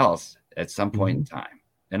somewhere else at some point in time.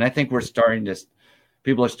 And I think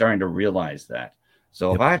people are starting to realize that.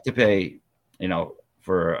 So if I have to pay,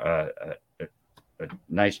 for a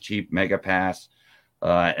nice, cheap mega pass,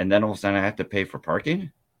 and then all of a sudden I have to pay for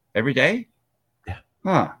parking every day. Yeah.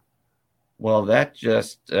 Huh. Well, that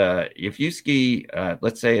just, if you ski,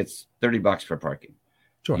 let's say it's $30 for parking.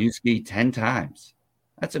 Sure. You ski 10 times.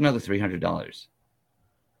 That's another $300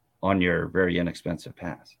 on your very inexpensive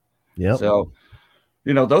pass. Yeah. So,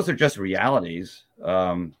 those are just realities.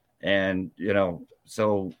 And,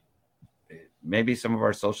 so maybe some of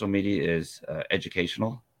our social media is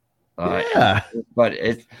educational. But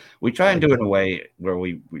we try and do it in a way where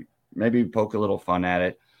we maybe poke a little fun at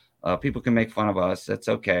it. People can make fun of us. That's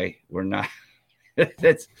okay. We're not,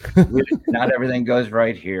 not everything goes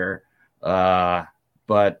right here.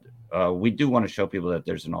 But we do want to show people that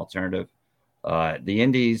there's an alternative. The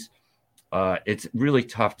indies, it's really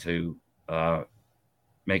tough to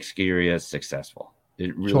make ski areas successful.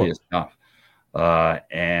 It really is tough.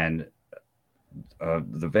 And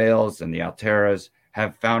the Vails and the Alterras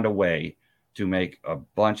have found a way to make a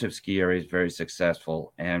bunch of ski areas very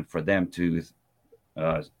successful, and for them to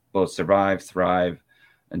both survive, thrive,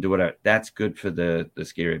 and do whatever. That's good for the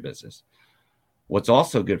ski area business. What's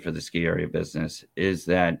also good for the ski area business is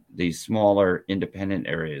that these smaller independent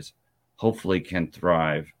areas hopefully can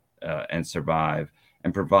thrive and survive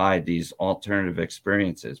and provide these alternative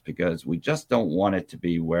experiences, because we just don't want it to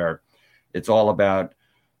be where it's all about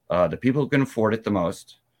the people who can afford it the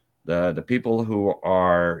most, the people who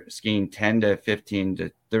are skiing 10 to 15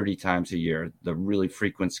 to 30 times a year, the really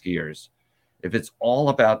frequent skiers. If it's all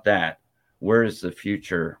about that, where is the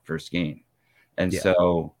future for skiing? And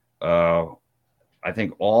so I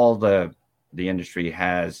think all the industry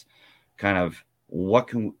has kind of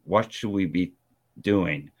what should we be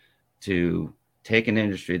doing to take an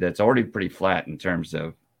industry that's already pretty flat in terms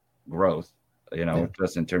of growth,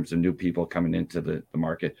 just in terms of new people coming into the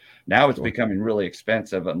market. Now it's becoming really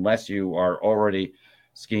expensive unless you are already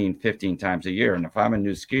skiing 15 times a year. And if I'm a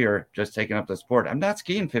new skier just taking up the sport, I'm not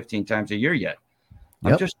skiing 15 times a year yet.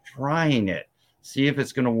 I'm just trying it, see if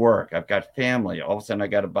it's going to work. I've got family. All of a sudden I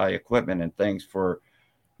got to buy equipment and things for,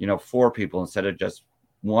 4 people instead of just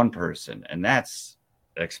one person. And that's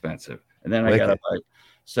expensive. And then I got to buy.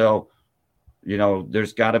 So,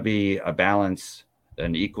 there's got to be a balance,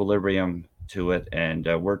 an equilibrium to it. And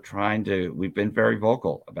we've been very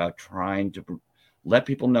vocal about trying to let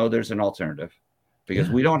people know there's an alternative, because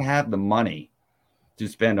we don't have the money to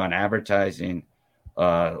spend on advertising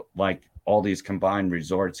like all these combined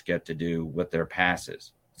resorts get to do with their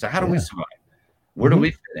passes. So how do we survive? Where do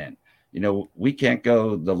we fit in? We can't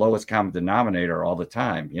go the lowest common denominator all the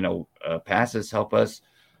time. Passes help us,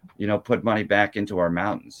 put money back into our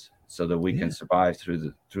mountains so that we can survive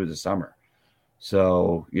through the summer.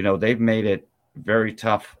 So, they've made it very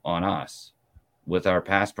tough on us with our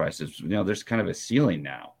pass prices. There's kind of a ceiling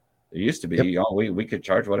now. There used to be, we could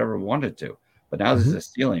charge whatever we wanted to, but now there's a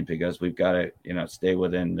ceiling because we've got to, stay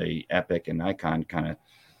within the Epic and Icon kind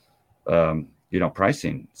of,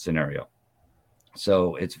 pricing scenario.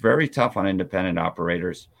 So it's very tough on independent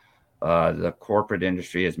operators. The corporate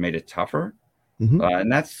industry has made it tougher.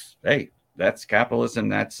 And that's capitalism.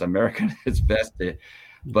 That's America at its best.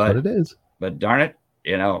 But it is. But darn it,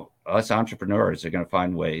 us entrepreneurs are going to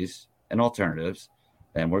find ways and alternatives,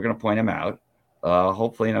 and we're going to point them out,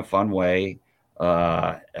 hopefully in a fun way.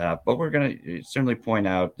 But we're going to certainly point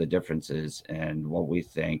out the differences and what we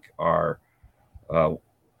think are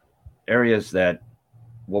areas that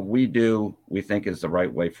what we do, we think is the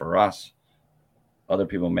right way for us. Other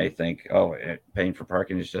people may think, paying for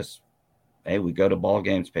parking is just, hey, we go to ball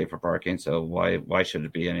games, pay for parking, so why should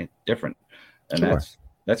it be any different? And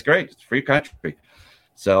that's great. It's free country.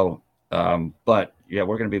 So, but we're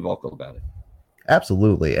going to be vocal about it.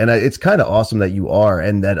 Absolutely. And it's kind of awesome that you are,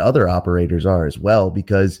 and that other operators are as well,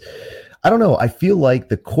 because I don't know, I feel like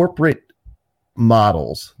the corporate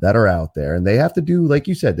models that are out there, and they have to do, like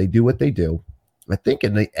you said, they do what they do. I think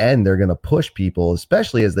in the end, they're going to push people,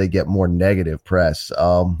 especially as they get more negative press.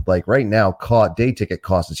 Like right now, day ticket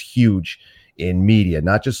cost is huge in media,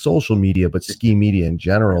 not just social media, but ski media in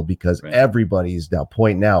general, because everybody's now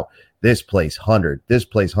pointing out this place 100, this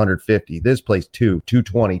place 150, this place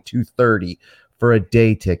 220, 230 for a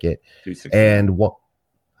day ticket. And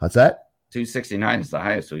what's that? 269 is the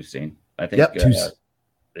highest we've seen. I think,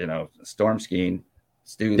 Storm Skiing,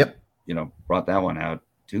 Stu, brought that one out.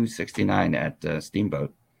 269 at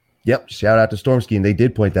Steamboat. Yep. Shout out to Storm Skiing. They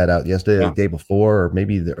did point that out yesterday, the day before, or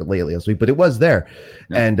maybe lately last week, but it was there.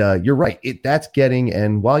 Yeah. And you're right. That's getting,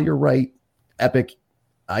 and while you're right, Epic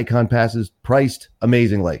Icon passes priced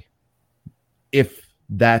amazingly. If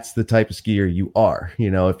that's the type of skier you are,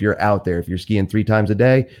 if you're out there, if you're skiing 3 times a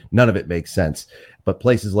day, none of it makes sense. But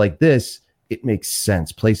places like this, it makes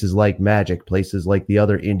sense. Places like Magic, places like the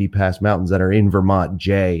other Indy Pass Mountains that are in Vermont,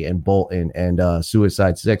 Jay and Bolton and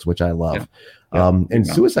Suicide 6, which I love. And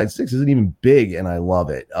Suicide 6 isn't even big, and I love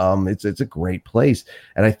it. It's a great place.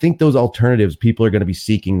 And I think those alternatives, people are going to be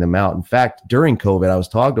seeking them out. In fact, during COVID, I was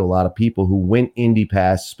talking to a lot of people who went Indy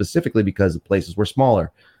Pass specifically because the places were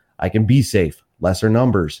smaller. I can be safe, lesser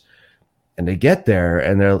numbers. And they get there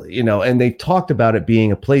and they're, and they talked about it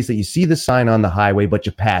being a place that you see the sign on the highway, but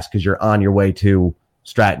you pass because you're on your way to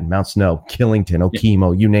Stratton, Mount Snow, Killington,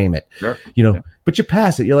 Okemo, you name it, but you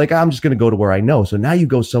pass it. You're like, I'm just going to go to where I know. So now you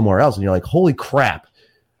go somewhere else and you're like, holy crap,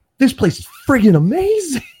 this place is friggin'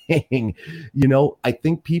 amazing. saying, I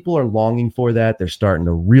think people are longing for that. They're starting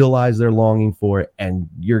to realize they're longing for it. And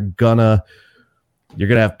you're gonna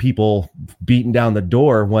have people beating down the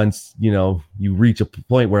door once, you reach a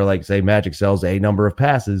point where, like, say, Magic sells a number of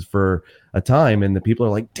passes for a time and the people are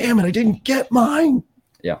like, damn it, I didn't get mine.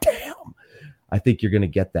 Yeah. Damn. I think you're going to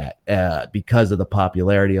get that because of the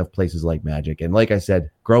popularity of places like Magic. And like I said,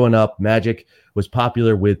 growing up, Magic was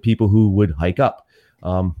popular with people who would hike up.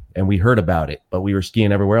 And we heard about it, but we were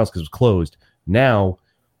skiing everywhere else because it was closed. Now,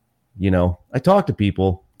 I talk to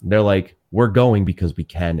people, they're like, we're going because we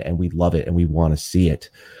can and we love it and we want to see it.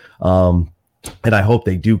 And I hope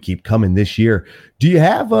they do keep coming this year. Do you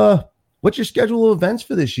have what's your schedule of events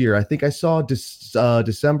for this year? I think I saw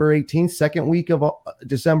December 18th, second week of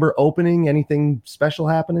December opening. Anything special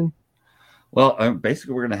happening? Well,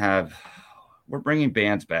 basically we're bringing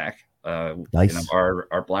bands back. Nice.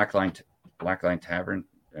 Our Black Line Tavern.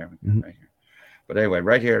 Right here. But anyway,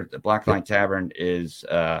 right here, the Black Line Tavern is,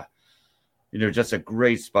 just a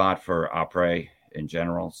great spot for opera in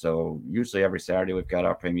general. So usually every Saturday we've got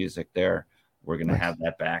opera music there. We're going to have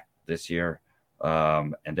that back this year.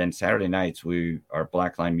 And then Saturday nights, our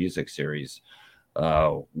Black Line Music Series.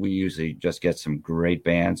 We usually just get some great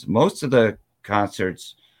bands. Most of the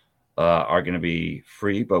concerts are going to be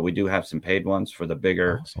free, but we do have some paid ones for the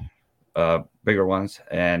bigger ones.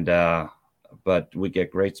 And but we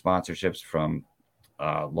get great sponsorships from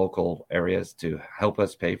local areas to help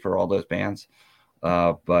us pay for all those bands.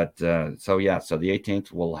 So the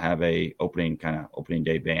 18th we'll have a opening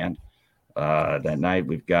day band. That night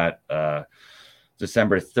we've got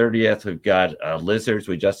December 30th, we've got Lizards.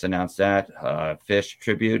 We just announced that. Fish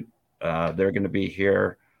Tribute. They're going to be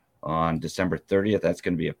here on December 30th. That's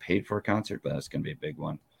going to be a paid-for concert, but that's going to be a big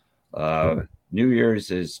one. New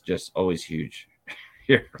Year's is just always huge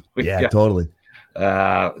here. Totally.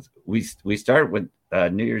 We start with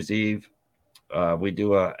New Year's Eve. We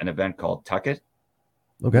do an event called Tuck It.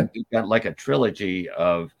 Okay. We've got like a trilogy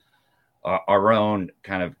of our own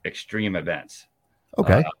kind of extreme events.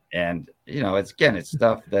 Okay. And it's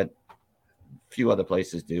stuff that few other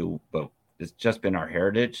places do, but it's just been our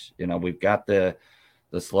heritage. We've got the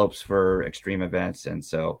slopes for extreme events. And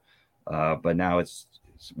so, but now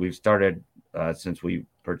we've started since we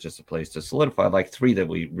purchased a place to solidify like 3 that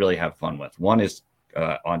we really have fun with. One is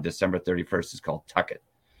on December 31st is called Tuck It.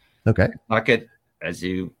 Okay. Tuck It,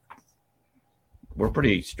 we're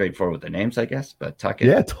pretty straightforward with the names, I guess, but Tuck It.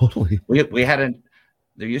 Yeah, totally. We hadn't,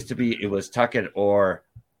 there used to be, it was Tuck It or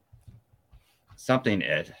something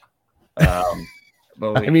it.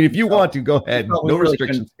 But if you want to, go ahead. No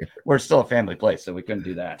restrictions. We're still a family place, so we couldn't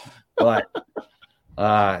do that. But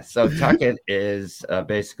so Tuck It is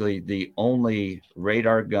basically the only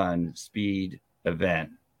radar gun speed event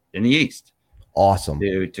in the East. Awesome.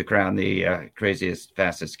 To crown the craziest,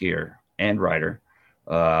 fastest skier and rider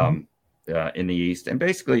in the East. And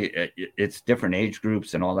basically, it's different age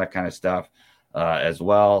groups and all that kind of stuff as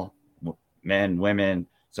well, men, women.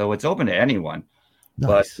 So it's open to anyone.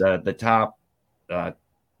 Nice. But the top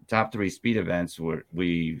 3 speed events,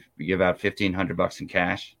 we give out $1,500 in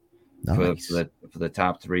cash for the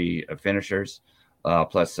top 3 finishers,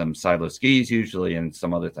 plus some silo skis usually and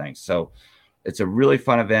some other things. So it's a really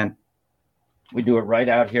fun event. We do it right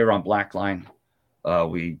out here on Black Line.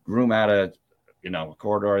 We groom out a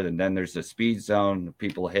corridor, and then there's a speed zone.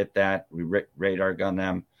 People hit that. We radar gun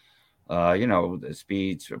them. The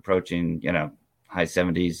speeds approaching, high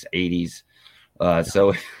 70s, 80s.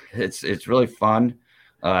 So it's really fun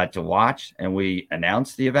to watch. And we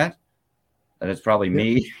announce the event. And it's probably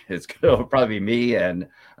me. It'll probably be me and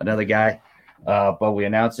another guy. But we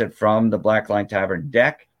announce it from the Black Line Tavern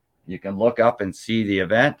deck. You can look up and see the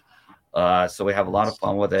event. So we have a lot of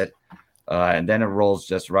fun with it. And then it rolls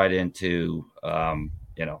just right into,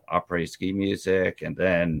 opera ski music. And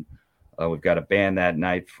then we've got a band that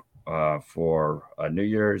night for New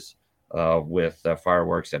Year's with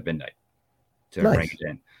fireworks at midnight to bring it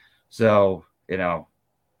in. So,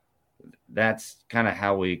 that's kind of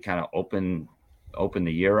how we kind of open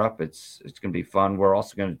the year up. It's going to be fun. We're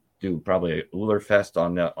also going to do probably a Uller Fest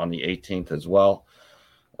on the 18th as well.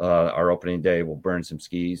 Our opening day, we'll burn some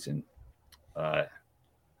skis and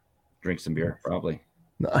drink some beer, probably.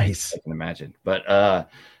 Nice. I can imagine. But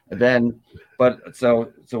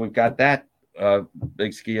so we've got that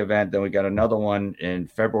big ski event. Then we got another one in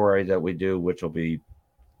February that we do, which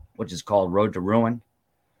is called Road to Ruin,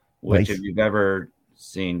 which if you've ever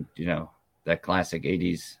seen, that classic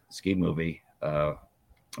 80s ski movie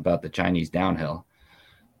about the Chinese downhill.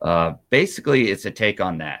 Basically, it's a take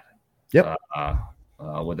on that. Yep.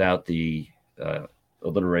 Without the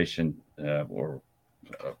alliteration or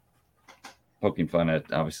poking fun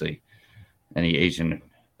at obviously any Asian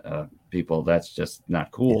people. That's just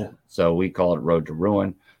not cool. Yeah. So we call it Road to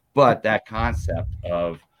Ruin. But that concept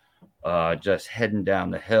of just heading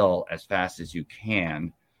down the hill as fast as you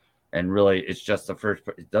can, and really it's just the first.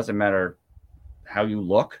 It doesn't matter how you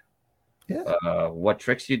look, what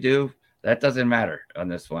tricks you do. That doesn't matter on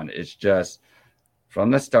this one. It's just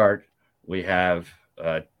from the start. We have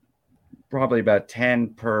probably about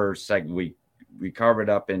 10 per segment. We carve it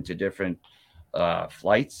up into different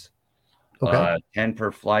flights. 10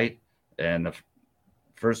 per flight, and the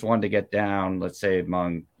first one to get down, let's say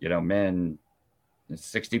among men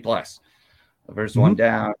 60 plus, the first one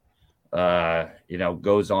down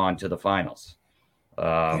goes on to the finals.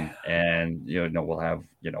 And we'll have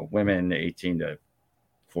women 18 to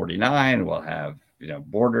 49, we'll have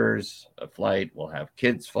boarders a flight, we'll have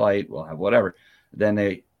kids flight, we'll have whatever. Then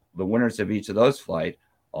the winners of each of those flight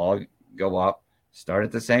all go up, start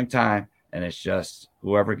at the same time, and it's just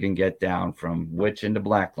whoever can get down from which into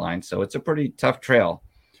black line. So it's a pretty tough trail.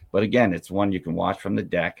 But again, it's one you can watch from the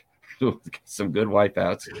deck. Some good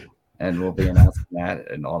wipeouts, and we'll be announcing that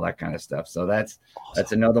and all that kind of stuff. So that's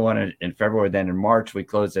another one in February. Then in March, we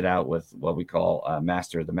close it out with what we call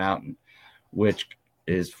Master of the Mountain, which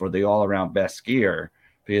is for the all-around best skier,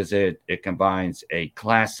 because it combines a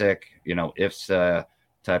classic, IFSA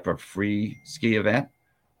type of free ski event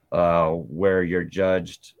where you're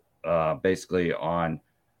judged basically on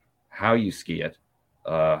how you ski it,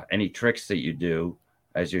 any tricks that you do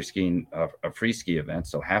as you're skiing a free ski event.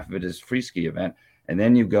 So half of it is free ski event, and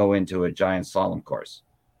then you go into a giant slalom course.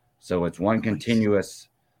 So it's one continuous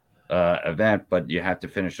event, but you have to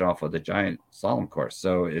finish it off with a giant slalom course.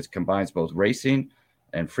 So it combines both racing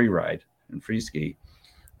and free ride and free ski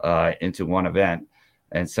into one event.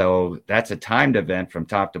 And so that's a timed event from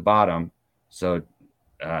top to bottom. So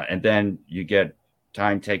and then you get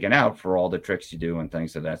time taken out for all the tricks you do and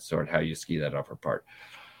things of that sort, how you ski that upper part.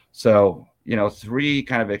 So, 3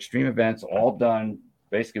 kind of extreme events all done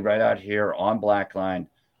basically right out here on Blackline.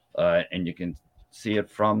 And you can see it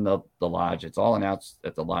from the lodge. It's all announced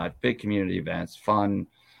at the lodge, big community events, fun,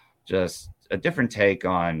 just a different take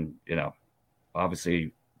on,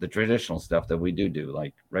 obviously the traditional stuff that we do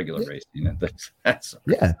like regular racing and things.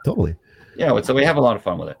 Yeah, totally. Yeah. So we have a lot of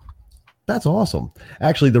fun with it. That's awesome.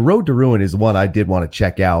 Actually, the Road to Ruin is one I did want to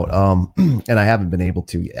check out, and I haven't been able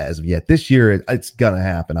to as of yet. This year, it's going to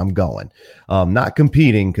happen. I'm going. Not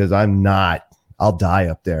competing because I'm not. I'll die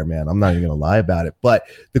up there, man. I'm not even going to lie about it. But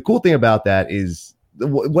the cool thing about that is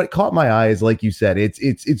what caught my eye is, like you said,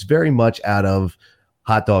 it's very much out of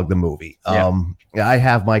Hot Dog the movie. I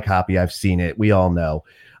have my copy. I've seen it. We all know.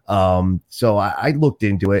 So I looked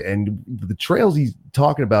into it, and the trails he's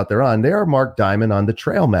talking about they are marked diamond on the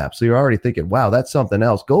trail map. So you're already thinking, wow, that's something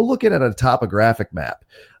else. Go look at it at a topographic map,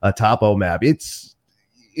 a topo map. It's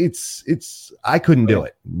I couldn't do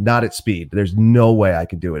it. Not at speed. There's no way I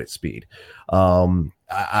could do it at speed.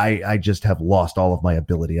 I just have lost all of my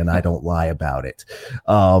ability, and I don't lie about it.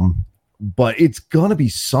 But it's gonna be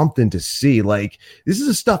something to see. Like, this is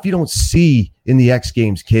the stuff you don't see in the X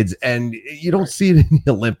Games, kids, and you don't see it in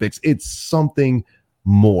the Olympics. It's something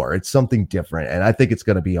more. It's something different, and I think it's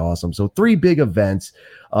gonna be awesome. So 3 big events,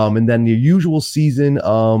 and then the usual season.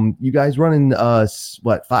 You guys running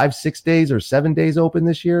 5-6 days or 7 days open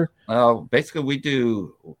this year? Basically, we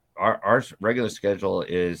do our regular schedule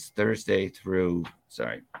is Thursday through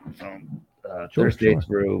through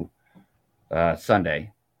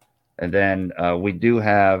Sunday. And then we do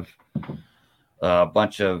have a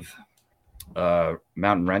bunch of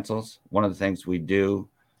mountain rentals. One of the things we do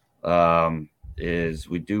is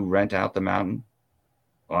we do rent out the mountain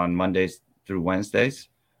on Mondays through Wednesdays.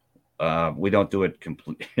 We don't do it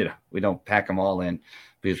completely. We don't pack them all in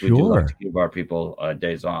because we do like to give our people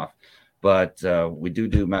days off. But we do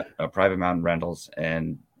private mountain rentals.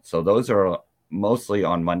 And so those are mostly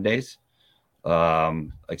on Mondays,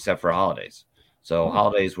 except for holidays. So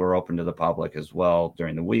holidays we're open to the public as well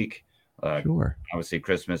during the week. Obviously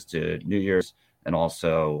Christmas to New Year's, and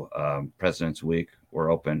also President's Week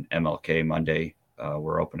we're open. MLK Monday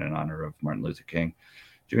we're open in honor of Martin Luther King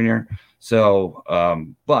Jr. So,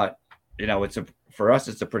 but for us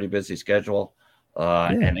it's a pretty busy schedule,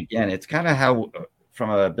 and again it's kind of how from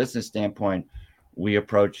a business standpoint we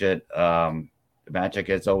approach it. Magic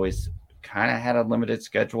has always kind of had a limited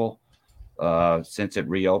schedule since it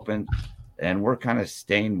reopened. And we're kind of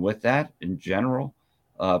staying with that in general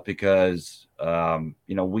because,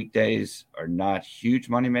 weekdays are not huge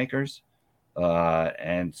money makers.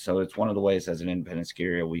 And so it's one of the ways as an independent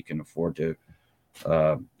skier we can afford to,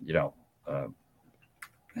 have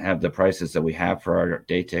the prices that we have for our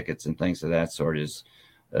day tickets and things of that sort is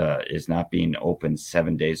is not being open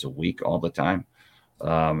 7 days a week all the time.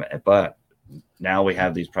 But now we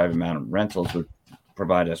have these private mountain rentals which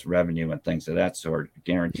provide us revenue and things of that sort,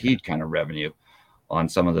 guaranteed kind of revenue on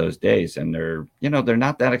some of those days. And they're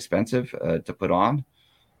not that expensive to put on,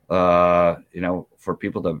 for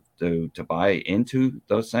people to buy into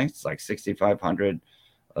those things. It's like $6,500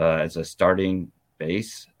 as a starting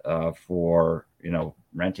base for,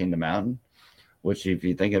 renting the mountain, which if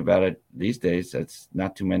you think about it these days, that's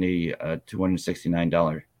not too many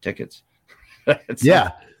 $269 tickets.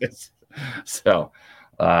 So,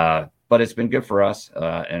 but it's been good for us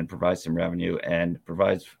and provides some revenue and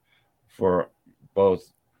provides for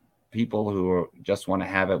both people who just want to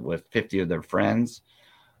have it with 50 of their friends,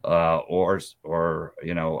 or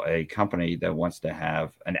a company that wants to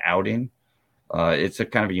have an outing. It's a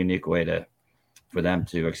kind of a unique way for them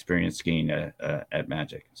to experience skiing at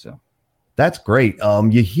Magic. So. That's great.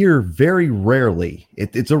 You hear very rarely.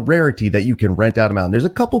 It's a rarity that you can rent out a mountain. There's a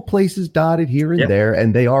couple places dotted here and there,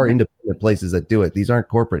 and they are independent places that do it. These aren't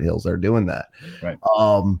corporate hills that are doing that. Right.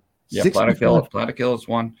 Plattekill is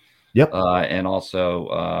one. Yep. And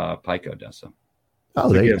also Pico does so. Oh,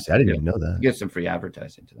 I didn't even know that. Give some free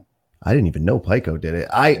advertising to them. I didn't even know Pico did it.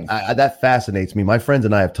 I that fascinates me. My friends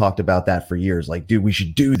and I have talked about that for years. Like, dude, we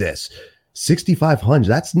should do this. 6,500.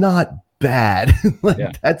 That's not bad.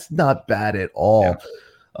 That's not bad at all.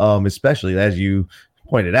 Especially as you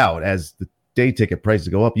pointed out, as the day ticket prices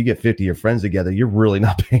go up, you get 50 of your friends together, you're really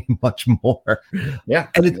not paying much more. Yeah,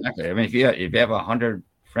 and exactly. I mean, if you have 100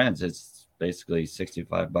 friends, it's basically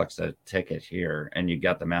 $65 a ticket here, and you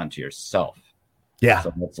got the mountain to yourself. Yeah,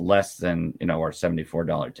 so it's less than our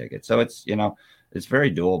 $74 ticket. So it's it's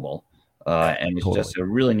very doable. And it's just a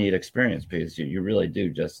really neat experience because you really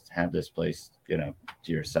do just have this place, to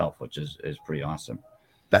yourself, which is pretty awesome.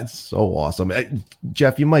 That's so awesome.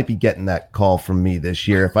 Jeff, you might be getting that call from me this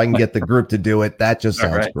year. If I can get the group to do it, that just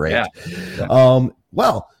sounds great. Yeah.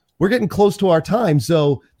 Well, we're getting close to our time.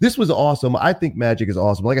 So this was awesome. I think Magic is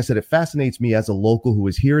awesome. Like I said, it fascinates me as a local who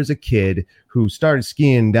was here as a kid, who started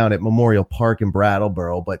skiing down at Memorial Park in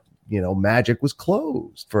Brattleboro, but Magic was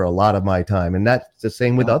closed for a lot of my time. And that's the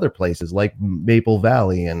same with other places like Maple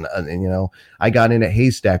Valley. And I got in at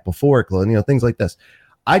Haystack before it closed, things like this.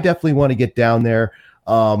 I definitely want to get down there.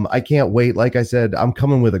 I can't wait. Like I said, I'm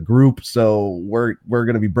coming with a group. So we're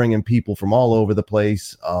going to be bringing people from all over the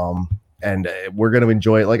place. And we're going to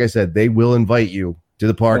enjoy it. Like I said, they will invite you to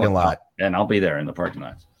the parking lot. And I'll be there in the parking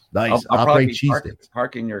lot. Nice. I'll probably be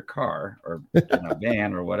parking your car or in a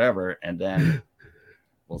van or whatever. And then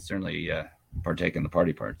we'll certainly partake in the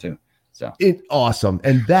party part too. So it's awesome.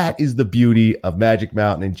 And that is the beauty of Magic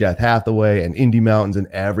Mountain and Jeff Hathaway and Indy Mountains and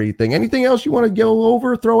everything. Anything else you want to go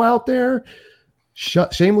over, throw out there?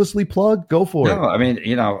 Shamelessly plug, go for it. No, I mean,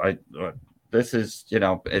 this is,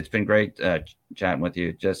 it's been great chatting with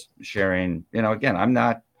you, just sharing, again,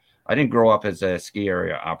 I didn't grow up as a ski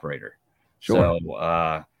area operator. Sure.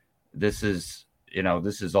 So this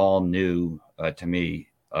is all new to me.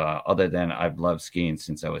 Other than I've loved skiing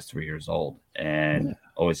since I was 3 years old and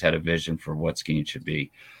always had a vision for what skiing should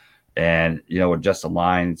be. And, it just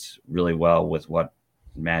aligns really well with what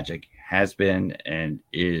Magic has been and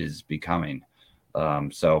is becoming.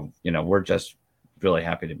 So, we're just really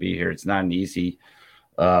happy to be here. It's not an easy,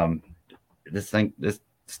 this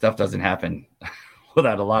stuff doesn't happen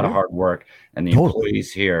without a lot of hard work. And the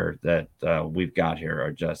employees here that we've got here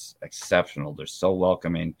are just exceptional. They're so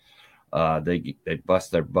welcoming. They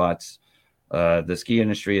bust their butts. The ski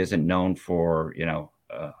industry isn't known for,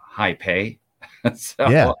 high pay.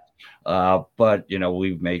 But,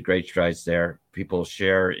 we've made great strides there. People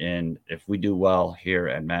share if we do well here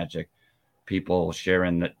at Magic, people share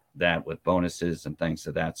in that with bonuses and things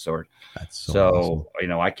of that sort. That's so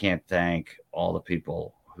awesome. I can't thank all the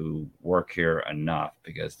people who work here enough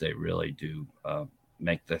because they really do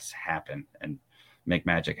make this happen and make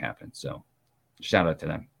Magic happen. So shout out to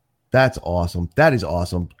them. That's awesome. That is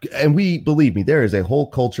awesome. And believe me, there is a whole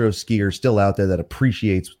culture of skiers still out there that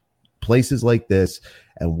appreciates places like this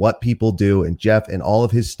and what people do. And Jeff and all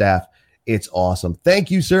of his staff, it's awesome. Thank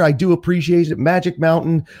you, sir. I do appreciate it. Magic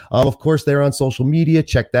Mountain. Of course, they're on social media.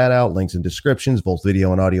 Check that out. Links in descriptions, both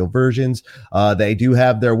video and audio versions. They do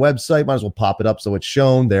have their website. Might as well pop it up so it's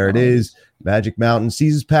shown. There it is. Magic Mountain.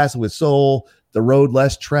 Seasons Pass with Soul. The road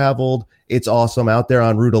less traveled. It's awesome out there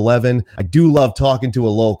on Route 11. I do love talking to a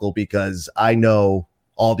local because I know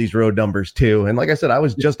all these road numbers too. And like I said, I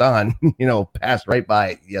was just on, passed right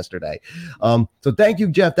by it yesterday. So thank you,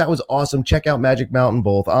 Jeff. That was awesome. Check out Magic Mountain,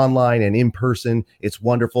 both online and in person. It's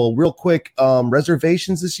wonderful. Real quick,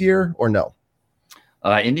 reservations this year or no?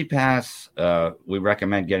 Indy Pass, we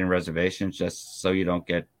recommend getting reservations just so you don't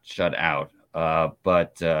get shut out.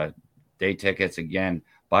 But day tickets, again,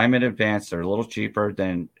 buy them in advance. They're a little cheaper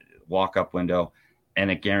than walk-up window, and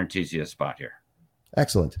it guarantees you a spot here.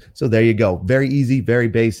 Excellent. So there you go. Very easy, very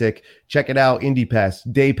basic. Check it out. Indy Pass,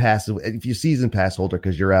 day pass. If you're season pass holder,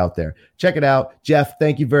 because you're out there, check it out. Jeff,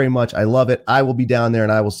 thank you very much. I love it. I will be down there,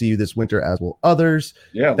 and I will see you this winter, as will others.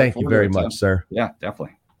 Yeah. Thank you very much, sir. Yeah,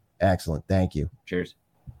 definitely. Excellent. Thank you. Cheers.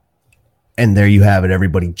 And there you have it,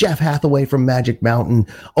 everybody. Jeff Hathaway from Magic Mountain,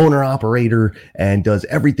 owner operator, and does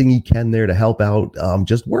everything he can there to help out.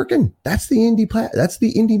 Just working. That's the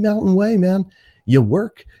Indy Mountain way, man. You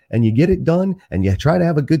work and you get it done, and you try to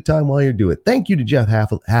have a good time while you do it. Thank you to Jeff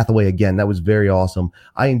Hathaway again. That was very awesome.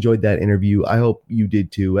 I enjoyed that interview. I hope you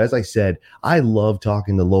did too. As I said, I love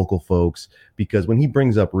talking to local folks because when he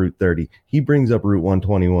brings up Route 30, he brings up Route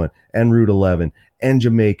 121 and Route 11 and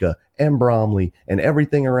Jamaica and Bromley and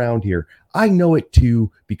everything around here. I know it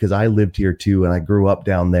too because I lived here too and I grew up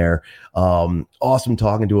down there. Awesome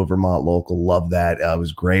talking to a Vermont local. Love that. It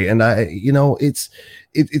was great. And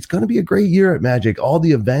it's going to be a great year at Magic. All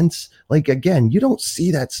the events, like, again, you don't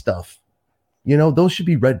see that stuff. Those should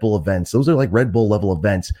be Red Bull events. Those are like Red Bull level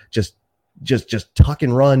events. Just tuck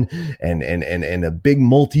and run and a big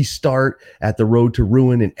multi-start at the Road to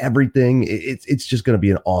Ruin and everything. It's just going to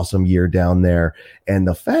be an awesome year down there. And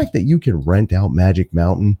the fact that you can rent out Magic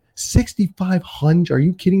Mountain, 6,500, are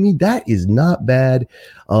you kidding me? That is not bad.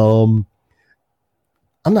 I'm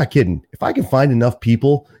not kidding. If I can find enough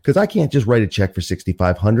people, because I can't just write a check for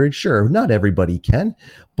 6,500. Sure, not everybody can,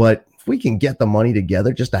 but if we can get the money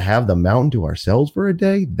together just to have the mountain to ourselves for a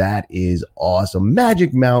day, that is awesome.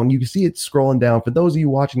 Magic Mountain, you can see it scrolling down. For those of you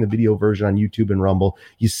watching the video version on YouTube and Rumble,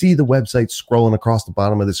 you see the website scrolling across the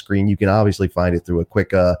bottom of the screen. You can obviously find it through a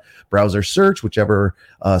quick browser search, whichever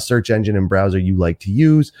search engine and browser you like to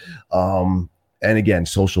use. And again,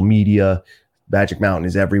 social media, Magic Mountain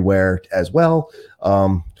is everywhere as well.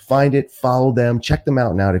 Find it, follow them, check the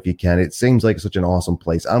mountain out if you can. It seems like such an awesome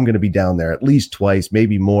place. I'm going to be down there at least twice,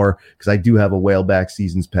 maybe more, because I do have a Whaleback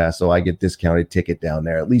Seasons Pass, so I get discounted ticket down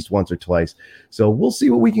there at least once or twice. So we'll see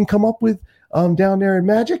what we can come up with down there in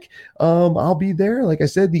Magic. I'll be there. Like I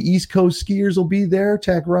said, the East Coast skiers will be there.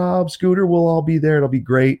 Tech Rob, Scooter will all be there. It'll be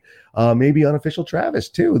great. Maybe Unofficial Travis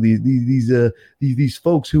too. These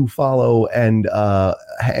folks who follow and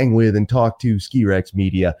hang with and talk to Ski Rex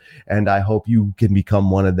Media. And I hope you can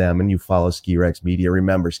become one of them and you follow Ski Rex Media.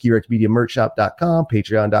 Remember, SkiRexMediaMerchShop.com,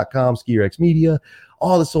 Patreon.com, Ski Rex Media.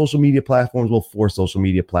 All the social media platforms, 4 social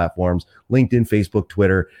media platforms, LinkedIn, Facebook,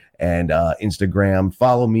 Twitter, and Instagram.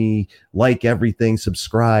 Follow me, like everything,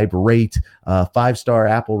 subscribe, rate. 5-star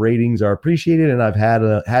Apple ratings are appreciated, and I've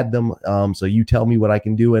had them. So you tell me what I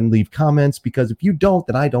can do and leave comments, because if you don't,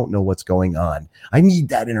 then I don't know what's going on. I need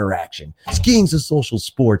that interaction. Skiing's a social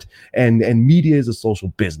sport, and media is a social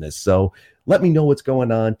business. So let me know what's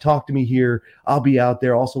going on. Talk to me here. I'll be out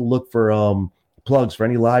there. Also look for plugs for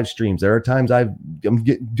any live streams. There are times I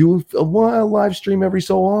do a live stream every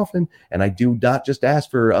so often, and I do not just ask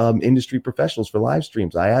for industry professionals for live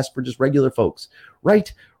streams. I ask for just regular folks.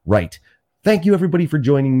 Right. Thank you, everybody, for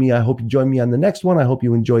joining me. I hope you join me on the next one. I hope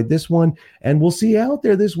you enjoyed this one, and we'll see you out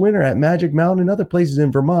there this winter at Magic Mountain and other places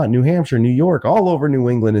in Vermont, New Hampshire, New York, all over New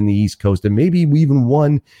England and the East Coast, and maybe even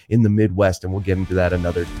one in the Midwest, and we'll get into that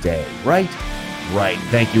another day. Right.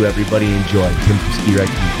 Thank you, everybody. Enjoy. Tim from Ski Rex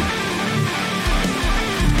TV.